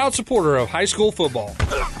is a proud supporter of high school football.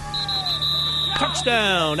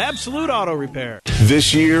 Touchdown! Absolute Auto Repair.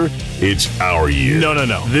 This year, it's our year.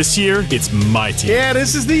 No. This year, it's my team. Yeah,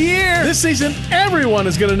 this is the year. This season, everyone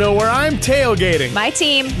is going to know where I'm tailgating. My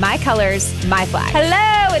team, my colors, my flag.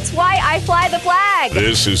 Hello, it's why I fly the flag.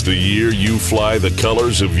 This is the year you fly the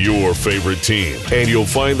colors of your favorite team. And you'll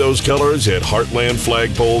find those colors at Heartland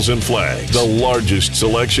Flagpoles and Flags, the largest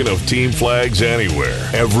selection of team flags anywhere.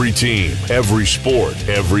 Every team, every sport,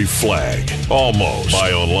 every flag. Almost.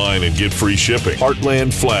 Buy online and get free shipping.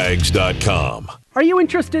 HeartlandFlags.com. Are you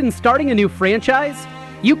interested in starting a new franchise?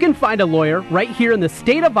 You can find a lawyer right here in the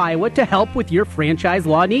state of Iowa to help with your franchise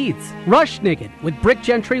law needs. Rush Niggett with Brick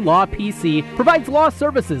Gentry Law PC provides law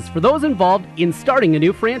services for those involved in starting a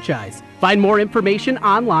new franchise. Find more information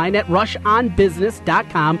online at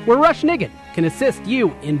rushonbusiness.com, where Rush Niggett can assist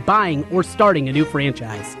you in buying or starting a new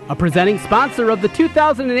franchise. A presenting sponsor of the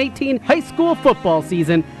 2018 high school football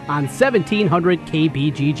season on 1700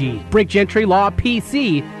 KBGG. Brick Gentry Law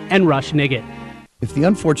PC and Rush Niggett. If the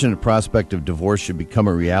unfortunate prospect of divorce should become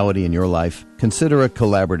a reality in your life, consider a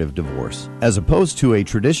collaborative divorce. As opposed to a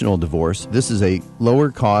traditional divorce, this is a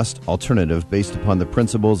lower-cost alternative based upon the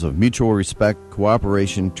principles of mutual respect,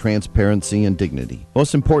 cooperation, transparency, and dignity.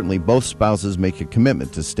 Most importantly, both spouses make a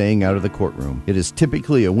commitment to staying out of the courtroom. It is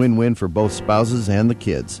typically a win-win for both spouses and the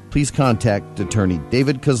kids. Please contact attorney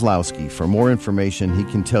David Kozlowski for more information. He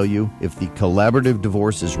can tell you if the collaborative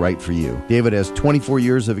divorce is right for you. David has 24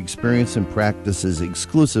 years of experience and practices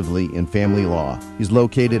exclusively in family law. He's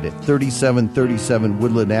located at 3737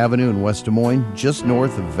 Woodland Avenue in West Des Moines, just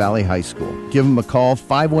north of Valley High School. Give him a call,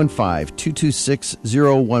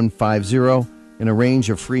 515-226-0150, and arrange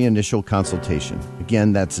a free initial consultation.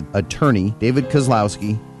 Again, that's attorney David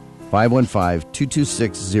Kozlowski,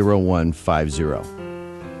 515-226-0150.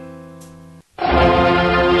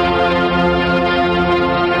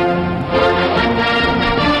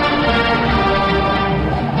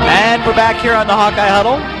 And we're back here on the Hawkeye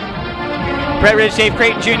Huddle. Brett Ridge, Dave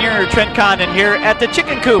Creighton Jr., Trent Condon here at the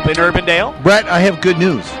Chicken Coop in Urbandale. Brett, I have good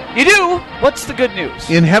news. You do? What's the good news?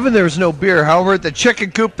 In heaven there's no beer. However, at the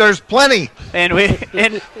Chicken Coop there's plenty. And we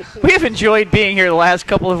have enjoyed being here the last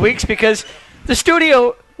couple of weeks because the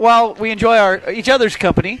studio, while we enjoy each other's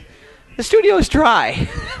company, The studio is dry.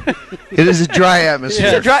 It is a dry atmosphere.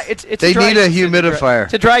 It's a dry, they dry, need a humidifier.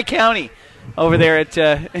 It's a dry county over there at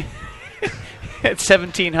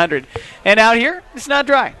 1700. And out here, it's not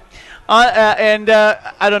dry. I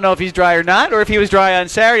don't know if he's dry or not, or if he was dry on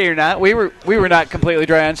Saturday or not. We were not completely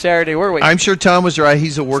dry on Saturday, were we? I'm sure Tom was dry.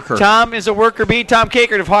 He's a worker. Tom is a worker bee. Tom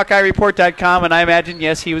Kakert of HawkeyeReport.com, and I imagine,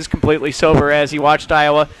 yes, he was completely sober as he watched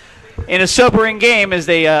Iowa in a sobering game as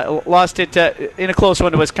they lost it in a close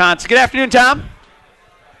one to Wisconsin. Good afternoon, Tom.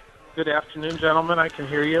 Good afternoon, gentlemen. I can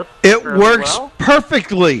hear you. It works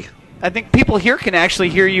perfectly. I think people here can actually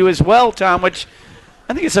hear you as well, Tom, which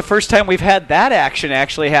I think it's the first time we've had that action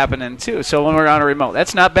actually happening, too. So when we're on a remote,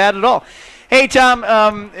 that's not bad at all. Hey,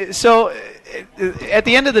 Tom, so at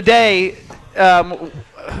the end of the day...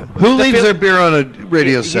 who leaves their beer on a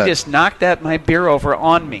radio set? You just knocked my beer over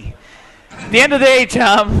on me. At the end of the day,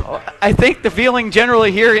 Tom, I think the feeling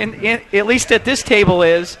generally here, at least at this table,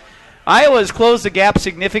 is Iowa's closed the gap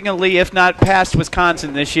significantly, if not past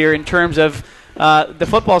Wisconsin this year, in terms of the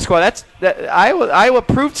football squad. Iowa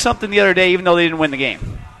proved something the other day, even though they didn't win the game.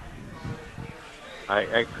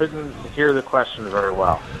 I couldn't hear the question very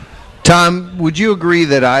well. Tom, would you agree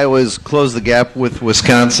that Iowa's closed the gap with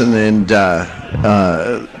Wisconsin and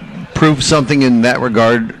proved something in that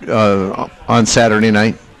regard on Saturday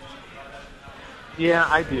night? Yeah,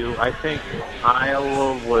 I do. I think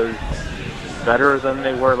Iowa was better than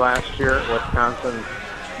they were last year. Wisconsin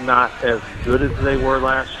not as good as they were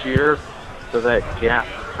last year, so that gap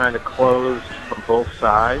kind of closed from both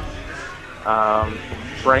sides.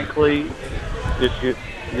 Frankly, if you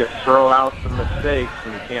throw out the mistakes,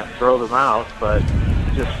 and you can't throw them out, but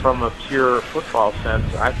just from a pure football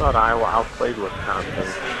sense, I thought Iowa outplayed Wisconsin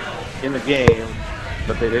in the game,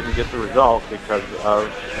 but they didn't get the result because of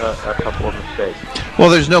a couple of mistakes. Well,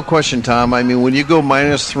 there's no question, Tom. I mean, when you go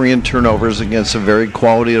 -3 in turnovers against a very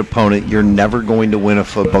quality opponent, you're never going to win a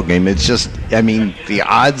football game. It's just, I mean, the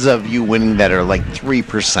odds of you winning that are like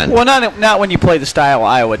 3%. Well, not when you play the style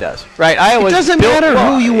Iowa does, right? It doesn't matter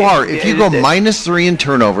who you are. If you go -3 in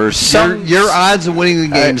turnovers, your odds of winning the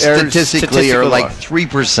game statistically are like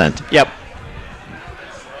 3%. Yep.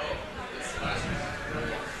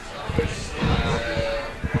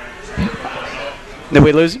 Did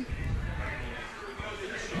we lose him?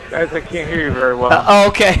 Guys, I can't hear you very well.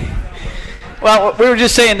 Okay. Well, we were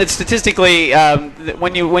just saying that statistically,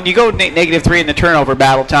 when you go -3 in the turnover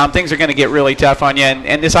battle, Tom, things are going to get really tough on you.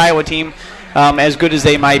 And this Iowa team, as good as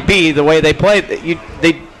they might be, the way they play,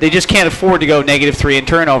 they just can't afford to go -3 in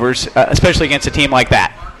turnovers, especially against a team like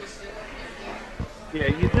that. Yeah,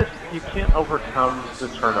 you can't overcome the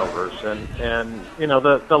turnovers, and you know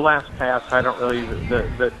the last pass I don't really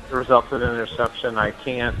that resulted in an interception. I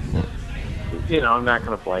can't, I'm not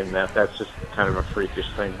going to blame that. That's just kind of a freakish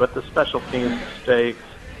thing. But the special teams mistakes,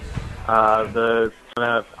 the kind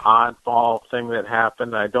of oddball thing that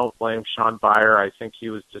happened, I don't blame Sean Beyer. I think he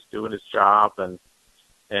was just doing his job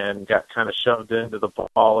and got kind of shoved into the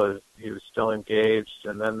ball as he was still engaged,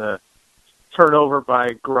 and then the turnover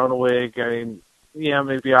by Groeneweg. I mean, yeah,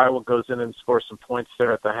 maybe Iowa goes in and scores some points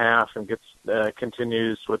there at the half and gets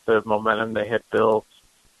continues with the momentum they had built.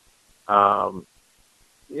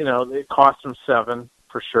 It cost them 7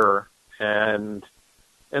 for sure, and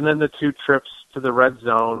then the 2 trips to the red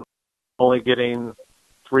zone, only getting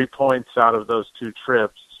 3 points out of those 2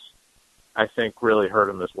 trips, I think really hurt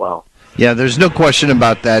them as well. Yeah, there's no question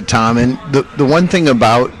about that, Tom. And the one thing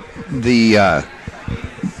about the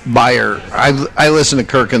Beyer, I listened to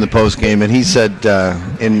Kirk in the post game, and he said,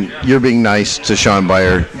 and you're being nice to Sean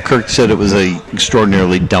Beyer, Kirk said it was a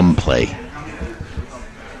extraordinarily dumb play.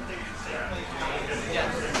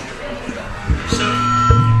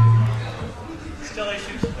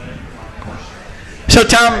 So,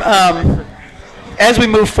 Tom, as we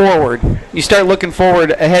move forward, you start looking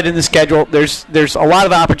forward ahead in the schedule. There's a lot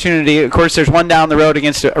of opportunity. Of course, there's one down the road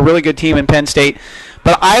against a really good team in Penn State.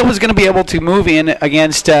 But Iowa's going to be able to move in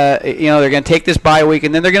against, they're going to take this bye week,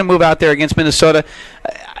 and then they're going to move out there against Minnesota.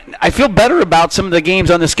 I feel better about some of the games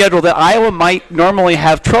on the schedule that Iowa might normally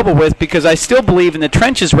have trouble with, because I still believe in the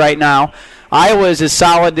trenches right now, Iowa is as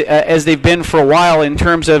solid as they've been for a while in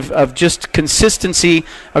terms of just consistency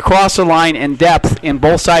across the line and depth in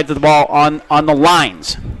both sides of the ball on the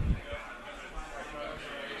lines.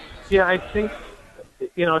 Yeah, I think,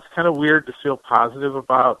 it's kind of weird to feel positive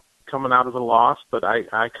about coming out of the loss, but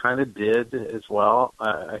I kind of did as well.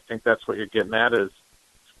 I think that's what you're getting at, is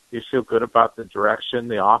you feel good about the direction.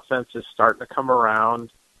 The offense is starting to come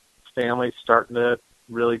around. Stanley's starting to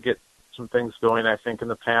really get some things going, I think, in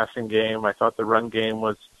the passing game. I thought the run game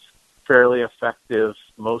was fairly effective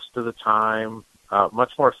most of the time,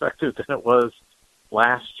 much more effective than it was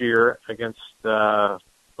last year against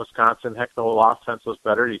Wisconsin. Heck, the whole offense was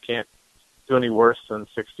better. You can't do any worse than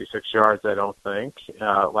 66 yards, I don't think,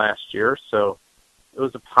 last year. So it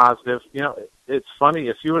was a positive. You know, it's funny.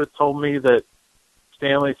 If you would have told me that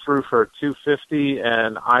Stanley threw for 250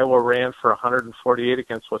 and Iowa ran for 148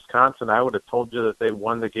 against Wisconsin, I would have told you that they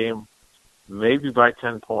won the game maybe by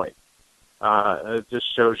 10 points. It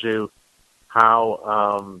just shows you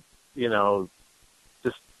how,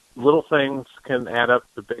 just little things can add up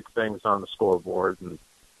to big things on the scoreboard, and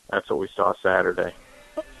that's what we saw Saturday.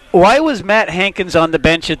 Why was Matt Hankins on the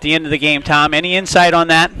bench at the end of the game, Tom? Any insight on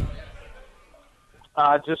that?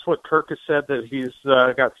 Just what Kirk has said, that he's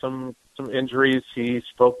got some injuries. He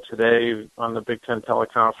spoke today on the Big Ten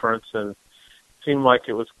teleconference and seemed like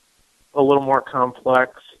it was a little more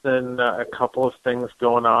complex than a couple of things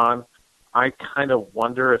going on. I kind of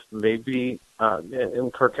wonder if maybe,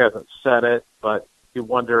 and Kirk hasn't said it, but you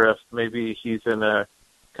wonder if maybe he's in a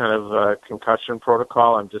kind of a concussion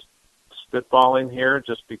protocol. I'm just spitballing here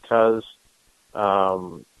just because,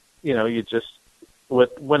 you just,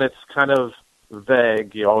 when it's kind of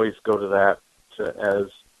vague, you always go to that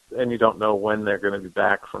and you don't know when they're going to be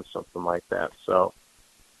back from something like that. So,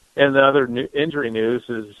 and the other injury news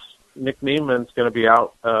is Nick Niemann's going to be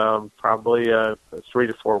out probably 3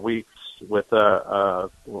 to 4 weeks with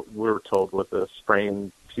we were told with a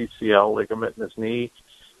sprained PCL ligament in his knee.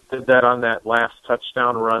 Did that on that last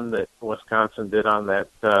touchdown run that Wisconsin did on that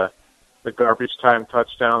the garbage time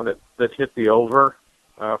touchdown that hit the over.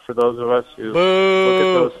 For those of us who look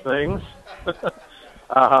at those things.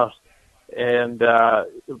 And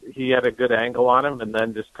he had a good angle on him and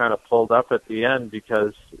then just kind of pulled up at the end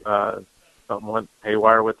because something went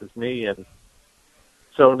haywire with his knee. And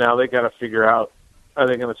so now they got to figure out, are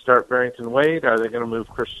they going to start Barrington Wade? Are they going to move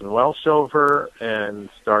Christian Welsh over and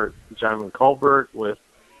start Simon Colbert with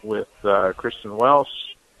Christian Welsh?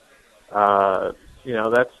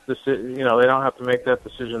 That's they don't have to make that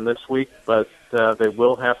decision this week, but they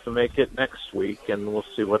will have to make it next week, and we'll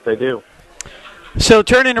see what they do. So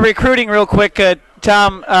turning to recruiting real quick,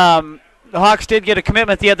 Tom, the Hawks did get a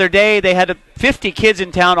commitment the other day. They had 50 kids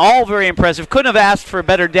in town, all very impressive. Couldn't have asked for a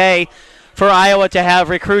better day for Iowa to have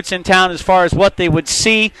recruits in town as far as what they would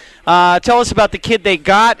see. Tell us about the kid they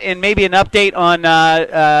got and maybe an update on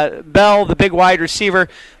Bell, the big wide receiver,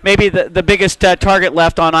 maybe the biggest target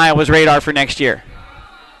left on Iowa's radar for next year.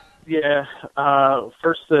 Yeah,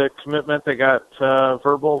 first the commitment, they got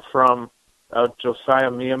verbal from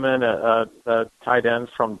Josiah Meeman, a tight end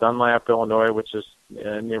from Dunlap, Illinois, which is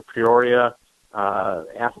near Peoria.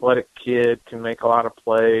 Athletic kid, can make a lot of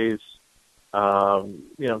plays.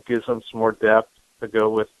 Gives them some more depth to go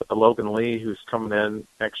with Logan Lee, who's coming in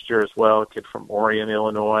next year as well, a kid from Orion,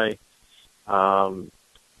 Illinois.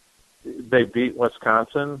 They beat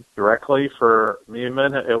Wisconsin directly for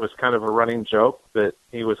Meeman. It was kind of a running joke that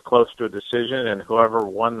he was close to a decision, and whoever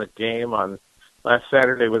won the game on last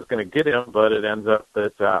Saturday was going to get him, but it ends up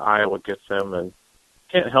that Iowa gets him, and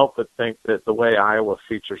can't help but think that the way Iowa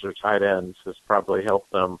features their tight ends has probably helped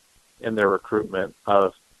them in their recruitment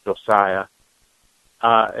of Josiah.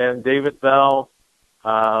 And David Bell,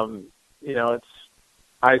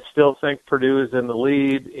 I still think Purdue is in the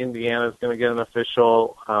lead. Indiana's going to get an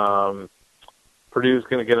official. Purdue's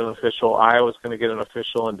going to get an official. Iowa's going to get an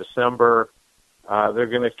official in December. They're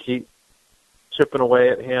going to keep chipping away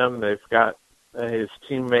at him. They've got his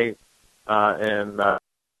teammate and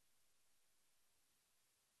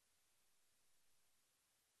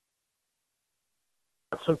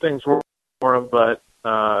some things for him, but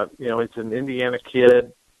it's an Indiana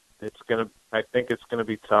kid. I think it's going to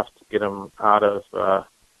be tough to get him out of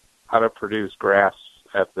Purdue's grasp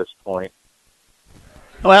at this point.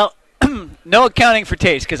 Well, no accounting for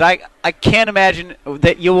taste, because I can't imagine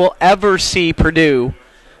that you will ever see Purdue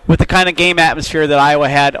with the kind of game atmosphere that Iowa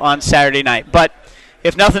had on Saturday night. But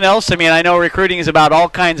if nothing else, I know recruiting is about all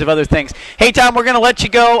kinds of other things. Hey, Tom, we're going to let you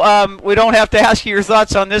go. We don't have to ask you your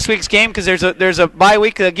thoughts on this week's game because there's a bye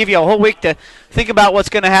week. They'll give you a whole week to think about what's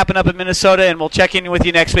going to happen up in Minnesota, and we'll check in with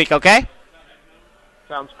you next week, okay?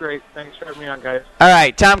 Sounds great. Thanks for having me on, guys. All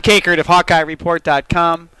right, Tom Kakert of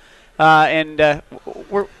HawkeyeReport.com.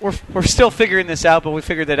 We're still figuring this out, but we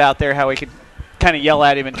figured it out there how we could kind of yell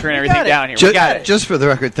at him and turn everything down here. We got it. Just for the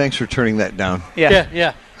record, thanks for turning that down.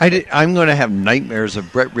 Yeah. I'm going to have nightmares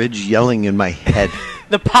of Brett Ridge yelling in my head.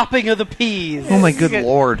 The popping of the peas. Oh, my good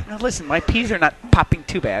Lord. Now, listen, my peas are not popping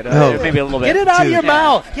too bad. Maybe a little bit. Get it out of your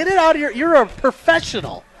mouth. Get it out of your... You're a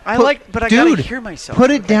professional. but I dude, gotta hear myself.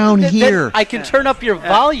 Put it down here. I can turn up your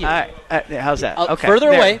volume. How's that? Okay. Further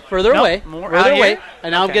there. away, further Nope, away, more further out away. here?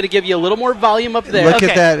 And now I'm going to give you a little more volume up there. Look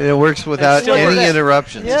at that. It works without still any works.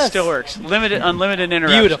 interruptions. Yes. It still works. Unlimited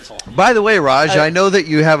interruptions. Beautiful. By the way, Raj, I know that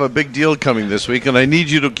you have a big deal coming this week, and I need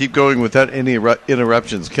you to keep going without any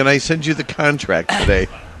interruptions. Can I send you the contract today?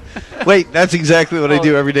 Wait, that's exactly what I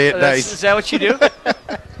do every day at night. Is that what you do?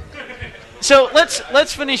 So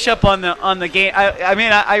let's finish up on the game. I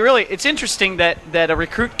mean, I really, it's interesting that a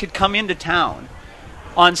recruit could come into town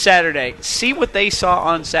on Saturday, see what they saw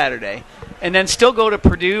on Saturday, and then still go to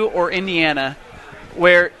Purdue or Indiana,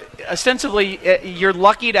 where ostensibly you're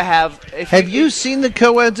lucky to have. Have you seen the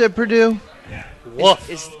co-eds at Purdue?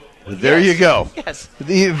 Woof. There you go. Yes. Have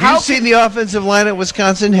you seen the offensive line at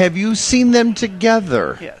Wisconsin? Have you seen them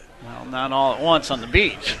together? Yeah. Well, not all at once on the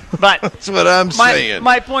beach, but that's what I'm saying.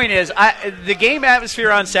 My point is, the game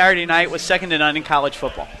atmosphere on Saturday night was second to none in college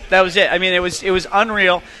football. That was it. I mean, it was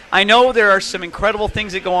unreal. I know there are some incredible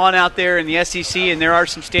things that go on out there in the SEC, and there are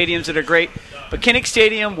some stadiums that are great, but Kinnick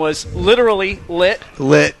Stadium was literally lit,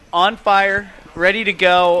 on fire, ready to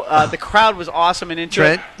go. The crowd was awesome and into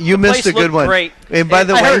Trent, it. you The missed place a good looked one. Great. And by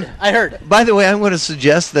the way, I heard. By the way, I'm going to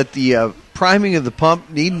suggest that the priming of the pump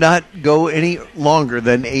need not go any longer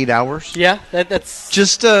than 8 hours. Yeah, that's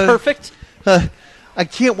just perfect. I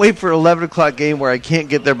can't wait for 11 o'clock game where I can't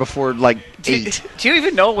get there before like 8. Do you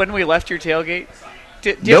even know when we left your tailgate?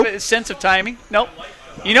 Do you have a sense of timing? Nope.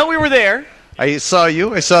 You know we were there. I saw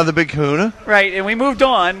you. I saw the big kahuna. Right, and we moved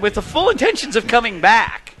on with the full intentions of coming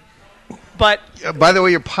back. But by the way,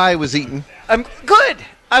 your pie was eaten. Good.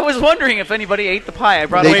 I was wondering if anybody ate the pie. I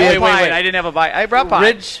brought pie, and I didn't have a pie. I brought pie.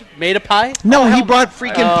 Ridge made a pie? No, he brought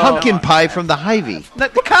freaking pumpkin pie from the Hy-Vee. The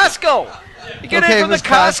Costco. You get it from the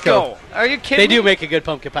Costco. Are you kidding? They do make a good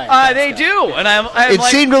pumpkin pie. They do, and it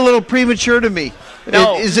seemed a little premature to me.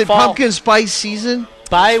 No, is it fall. pumpkin spice season?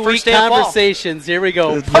 Bi-week conversations. Here we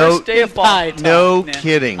go. First day of fall. No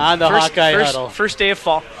kidding. On the Hawkeye Huddle. First day of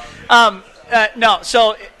fall. No,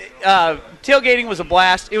 so tailgating was a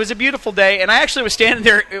blast. It was a beautiful day, and I actually was standing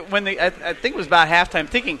there when I think it was about halftime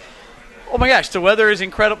thinking, oh my gosh, the weather is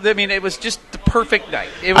incredible. I mean, it was just the perfect night.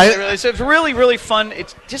 It was really, really fun.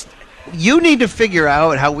 It's just... You need to figure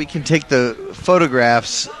out how we can take the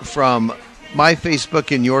photographs from my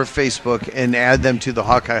Facebook and your Facebook and add them to the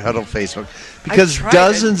Hawkeye Huddle Facebook, because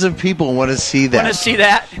dozens of people want to see that. Want to see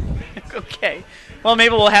that? Okay. Well,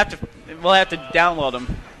 maybe we'll have to download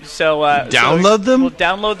them. So download them? We'll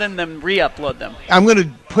download them, then re-upload them. I'm going to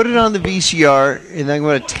put it on the VCR, and then I'm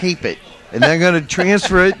going to tape it. And then I'm going to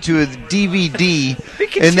transfer it to a DVD,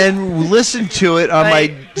 and then listen to it on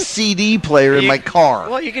my CD player in my car.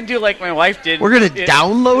 Well, you can do like my wife did. We're going to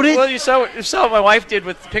download it? Well, you saw what my wife did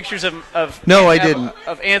with pictures of No, I didn't.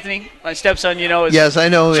 Of Anthony, my stepson. You know, is yes, I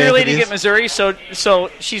know. cheerleading at Missouri. So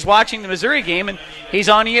she's watching the Missouri game, and he's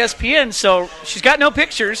on ESPN. So she's got no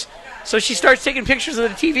pictures. So she starts taking pictures of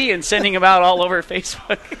the TV and sending them out all over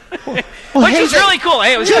Facebook, which is really cool.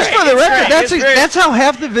 Hey, it was just great. for the record, that's how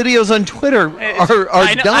half the videos on Twitter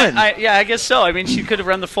are done. Yeah, I guess so. I mean, she could have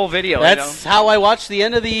run the full video. That's how I watched the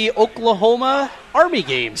end of the Oklahoma Army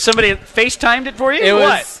game. Somebody FaceTimed it for you? It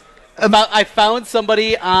was I found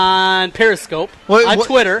somebody on Periscope on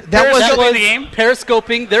Twitter. That was the game?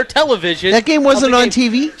 Periscoping their television. That game wasn't on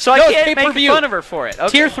TV? So I can't make fun of her for it. Okay.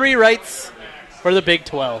 Tier 3 rights for the Big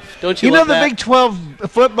 12. Don't you know love the that? Big 12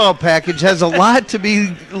 football package has a lot to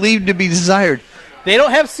be leave to be desired. They don't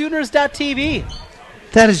have Sooners.tv.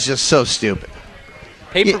 That is just so stupid.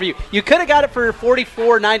 Pay-per-view. You could have got it for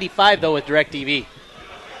 $44.95 though with DirecTV.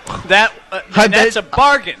 That's a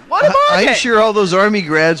bargain. What a bargain! I'm sure all those Army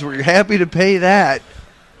grads were happy to pay that.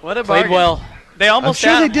 What a bargain! Played well. They almost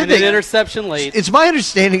I'm sure they did. An interception late. It's my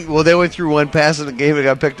understanding. Well, they went through one pass in the game and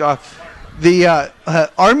got picked off. The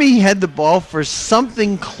Army had the ball for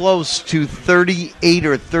something close to 38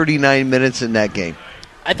 or 39 minutes in that game.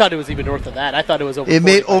 I thought it was even north of that. I thought it was over 40. It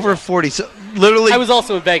made over 40. So literally, I was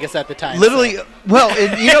also in Vegas at the time. Literally, well,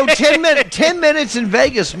 10 minutes in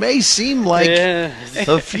Vegas may seem like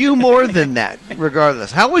a few more than that,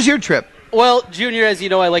 regardless. How was your trip? Well, Junior, as you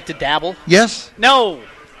know, I like to dabble. Yes? No.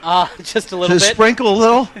 Just a little bit. Sprinkle a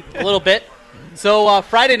little? A little bit. So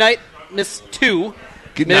Friday night, missed 2.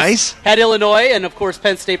 Nice. Had Illinois, and of course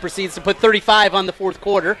Penn State proceeds to put 35 on the fourth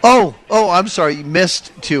quarter. Oh, I'm sorry. You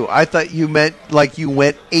missed 2. I thought you meant like you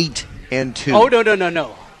went 8 and 2. Oh,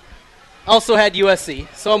 no. Also had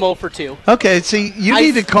USC, so I'm 0 for 2. Okay, see, you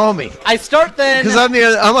need to call me. I start then. Because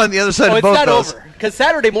I'm on the other side of both it's not those. over. Because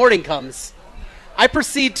Saturday morning comes. I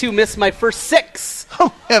proceed to miss my first 6.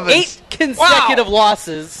 Oh, heavens. 8 consecutive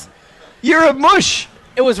losses. You're a mush.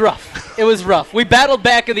 It was rough. It was rough. We battled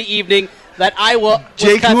back in the evening. That Iowa,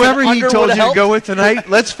 Jake, Wisconsin whoever he under told would've you to helped. go with tonight,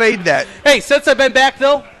 let's fade that. Hey, since I've been back,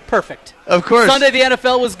 though, perfect. Of course. Sunday, the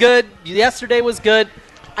NFL was good. Yesterday was good.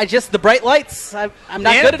 The bright lights, I'm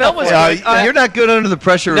not good enough. You're not good under the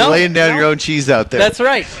pressure of laying down your own cheese out there. That's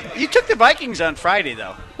right. You took the Vikings on Friday,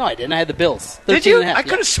 though. No, I didn't. I had the Bills. Did you? 13.5, I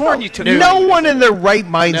could have sworn you took it. No one in their right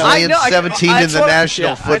mind laying 17 in the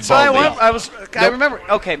National Football League. I remember.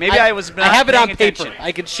 Okay, maybe I was. I have it on paying paper. attention.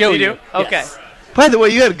 I could show you. you. Do? Okay. Yes. By the way,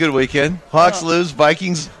 you had a good weekend. Hawks lose,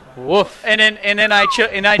 Vikings. Woof. And then I chose.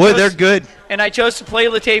 Boy, they're good. And I chose to play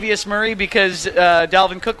Latavius Murray because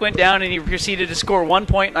Dalvin Cook went down and he proceeded to score 1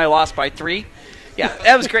 point, and I lost by 3. Yeah,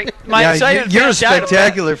 that was great. You're a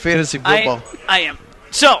spectacular fantasy football. I am.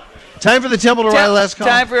 So, time for the Templeton Rye last call.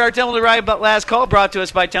 Time for our Templeton Rye last call, brought to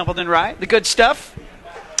us by Templeton Rye. The good stuff.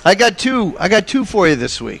 I got two for you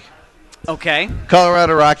this week. Okay.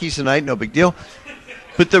 Colorado Rockies tonight, no big deal.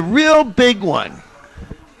 But the real big one.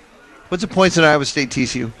 What's the points in Iowa State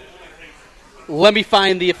TCU? Let me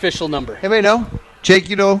find the official number. Anybody know? Jake,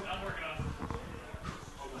 you know?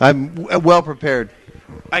 I'm well prepared.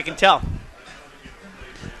 I can tell.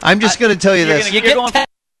 I'm just going to tell you this. You're going 10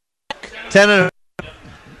 and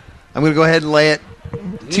I'm going to go ahead and lay it.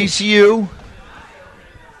 TCU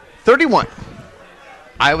 31.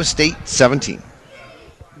 Iowa State 17.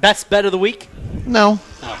 Best bet of the week? No.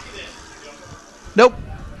 Nope.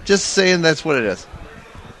 Just saying that's what it is.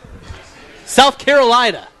 South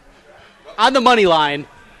Carolina on the money line.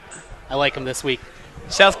 I like them this week.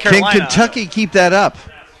 South Carolina. Can Kentucky keep that up?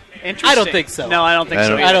 Interesting. I don't think so. No, I don't think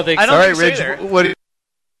so. I don't think so. All right, Rich. What?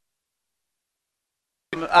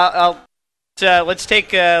 Let's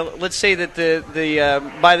take. Let's say that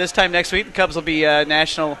the by this time next week, the Cubs will be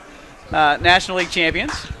National League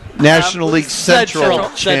champions. National League Central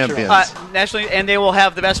champions. Nationally, and they will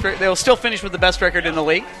have the best. They will still finish with the best record in the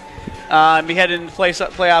league. Be headed into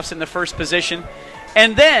playoffs in the first position,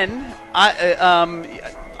 and then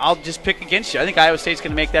I'll just pick against you. I think Iowa State's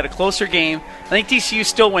going to make that a closer game. I think TCU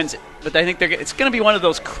still wins it, but I think it's going to be one of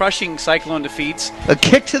those crushing Cyclone defeats. A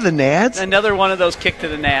kick to the nads? Another one of those kick to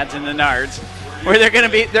the nads and the nards, where they're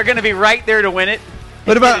going to be right there to win it.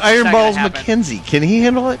 What about Iron Balls McKenzie? Can he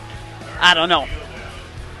handle it? I don't know.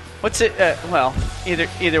 What's it? Well,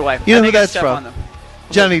 either way. You know who that's from?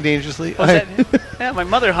 Johnny Dangerously. Yeah, my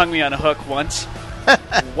mother hung me on a hook once.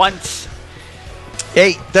 Once.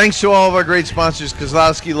 Hey, thanks to all of our great sponsors,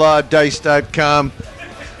 Kozlowski Law, Dice.com,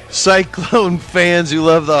 Cyclone fans who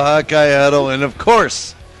love the Hawkeye Huddle, and, of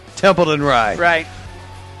course, Templeton Rye. Right.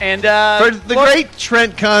 And for the great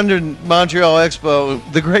Trent Condon Montreal Expo,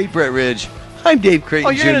 the great Brett Ridge, I'm Dave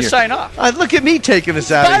Creighton Jr. Oh, you're going to sign off. Look at me taking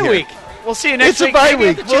us out of here. Bye week. We'll see you next week. It's a bye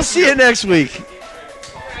week. We'll see you next week.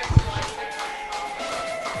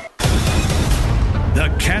 The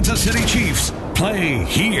Kansas City Chiefs play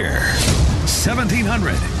here.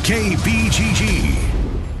 1700 KBGG.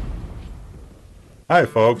 Hi,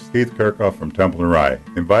 folks. Keith Kirkhoff from Templeton Rye,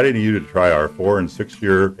 inviting you to try our 4- and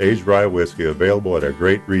 6-year aged rye whiskey available at a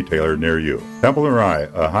great retailer near you. Templeton Rye,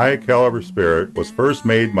 a high-caliber spirit, was first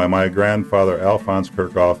made by my grandfather Alphonse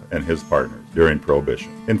Kirkhoff and his partners during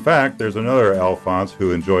Prohibition. In fact, there's another Alphonse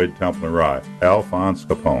who enjoyed Templeton Rye, Alphonse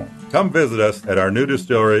Capone. Come visit us at our new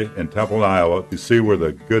distillery in Templeton, Iowa to see where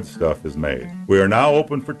the good stuff is made. We are now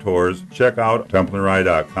open for tours. Check out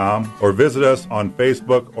TempletonRye.com or visit us on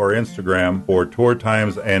Facebook or Instagram for tour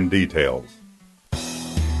times and details.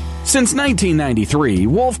 Since 1993,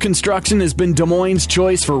 Wolf Construction has been Des Moines'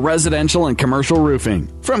 choice for residential and commercial roofing.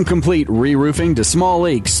 From complete re-roofing to small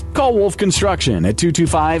leaks, call Wolf Construction at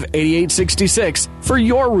 225-8866 for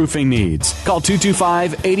your roofing needs. Call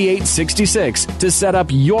 225-8866 to set up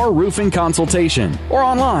your roofing consultation or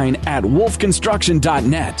online at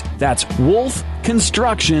wolfconstruction.net. That's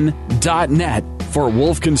wolfconstruction.net for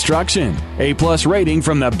Wolf Construction. A+ rating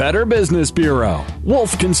from the Better Business Bureau.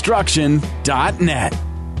 wolfconstruction.net.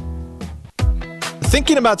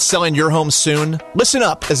 Thinking about selling your home soon? Listen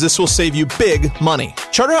up, as this will save you big money.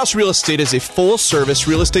 Charterhouse Real Estate is a full-service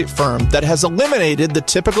real estate firm that has eliminated the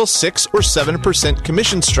typical 6 or 7%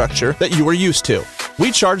 commission structure that you are used to.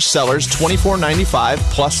 We charge sellers $24.95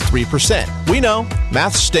 plus 3%. We know,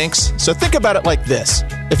 math stinks, so think about it like this.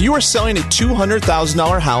 If you were selling a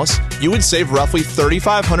 $200,000 house, you would save roughly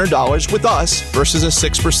 $3,500 with us versus a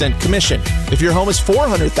 6% commission. If your home is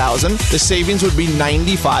 $400,000, the savings would be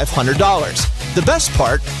 $9,500. The best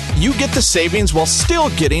part, you get the savings while still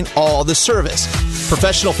getting all the service.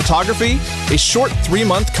 Professional photography, a short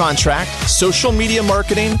 3-month contract, social media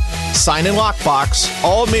marketing, sign and lockbox,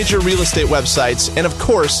 all major real estate websites, and of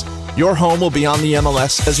course, your home will be on the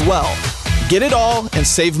MLS as well. Get it all and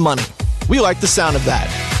save money. We like the sound of that.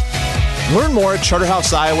 Learn more at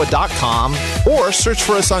charterhouseiowa.com or search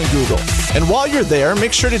for us on Google. And while you're there,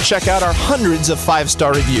 make sure to check out our hundreds of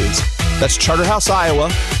 5-star reviews. That's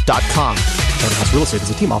charterhouseiowa.com. Charterhouse Real Estate is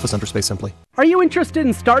a team office under Space Simply. Are you interested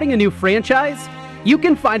in starting a new franchise? You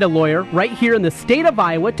can find a lawyer right here in the state of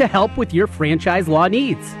Iowa to help with your franchise law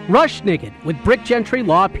needs. Rush Niggett with Brick Gentry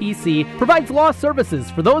Law PC provides law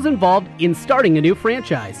services for those involved in starting a new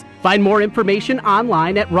franchise. Find more information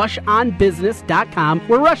online at rushonbusiness.com,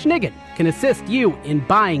 where Rush Niggett can assist you in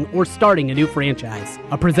buying or starting a new franchise.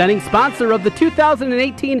 A presenting sponsor of the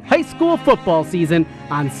 2018 high school football season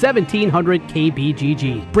on 1700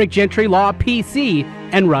 KBGG. Brick Gentry Law PC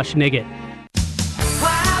and Rush Niggett.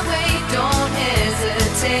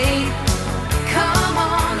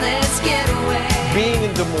 Being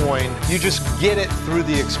in Des Moines, you just get it through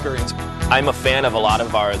the experience. I'm a fan of a lot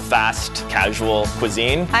of our fast, casual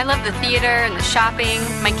cuisine. I love the theater and the shopping.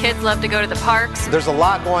 My kids love to go to the parks. There's a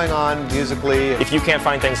lot going on musically. If you can't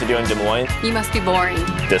find things to do in Des Moines, you must be boring.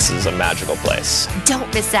 This is a magical place.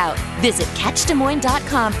 Don't miss out. Visit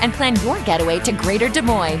CatchDesMoines.com and plan your getaway to Greater Des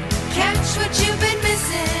Moines. Catch what you've been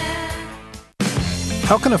missing.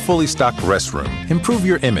 How can a fully stocked restroom improve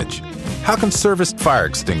your image? How can serviced fire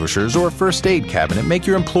extinguishers or a first aid cabinet make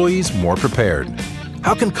your employees more prepared?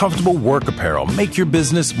 How can comfortable work apparel make your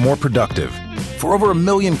business more productive? For over 1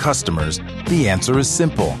 million customers, the answer is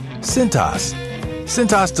simple. Cintas.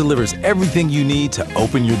 Cintas delivers everything you need to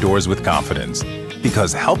open your doors with confidence.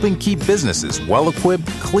 Because helping keep businesses well-equipped,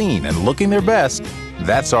 clean, and looking their best,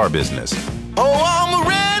 that's our business. Oh, I'm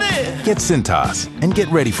ready! Get Cintas and get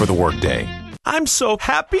ready for the workday. I'm so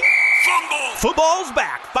happy. Football's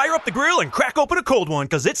back. Fire up the grill and crack open a cold one,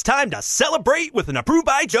 because it's time to celebrate with an Approved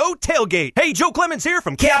by Joe tailgate. Hey, Joe Clemens here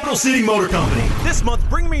from Capital City Motor Company. This month,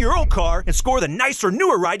 bring me your old car and score the nicer,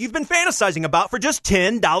 newer ride you've been fantasizing about for just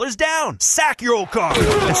 $10 down. Sack your old car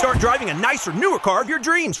and start driving a nicer, newer car of your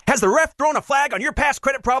dreams. Has the ref thrown a flag on your past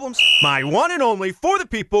credit problems? My one and only For the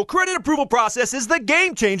People credit approval process is the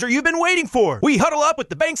game changer you've been waiting for. We huddle up with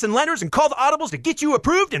the banks and lenders and call the audibles to get you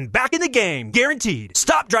approved and back in the game. Guaranteed.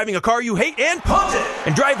 Stop driving a car you hate and punt it,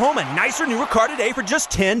 and drive home a nicer, newer car today for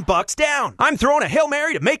just $10 down. I'm throwing a Hail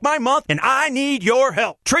Mary to make my month, and I need your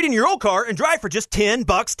help. Trade in your old car and drive for just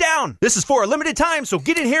 $10 down. This is for a limited time, so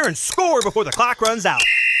get in here and score before the clock runs out.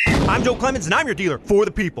 I'm Joe Clemens, and I'm your dealer For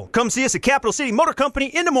the People. Come see us at Capital City Motor Company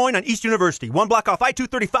in Des Moines on East University, 1 block off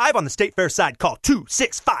I-235 on the State Fair side. Call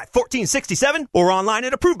 265-1467 or online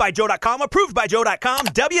at ApprovedByJoe.com. ApprovedByJoe.com.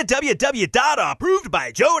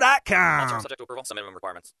 www.approvedbyjoe.com. Subject to approval, some minimum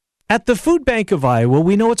requirements. At the Food Bank of Iowa,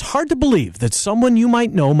 we know it's hard to believe that someone you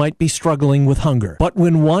might know might be struggling with hunger. But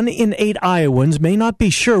when 1 in 8 Iowans may not be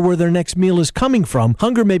sure where their next meal is coming from,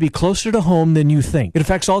 hunger may be closer to home than you think. It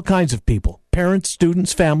affects all kinds of people. Parents,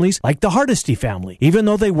 students, families, like the Hardesty family. Even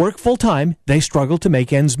though they work full-time, they struggle to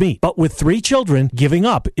make ends meet. But with 3 children, giving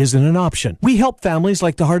up isn't an option. We help families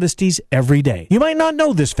like the Hardesties every day. You might not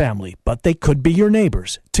know this family, but they could be your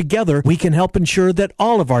neighbors. Together, we can help ensure that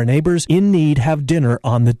all of our neighbors in need have dinner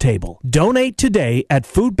on the table. Donate today at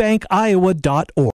foodbankiowa.org.